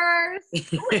 Cheers.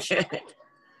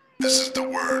 This is the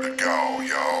word to go,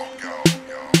 y'all.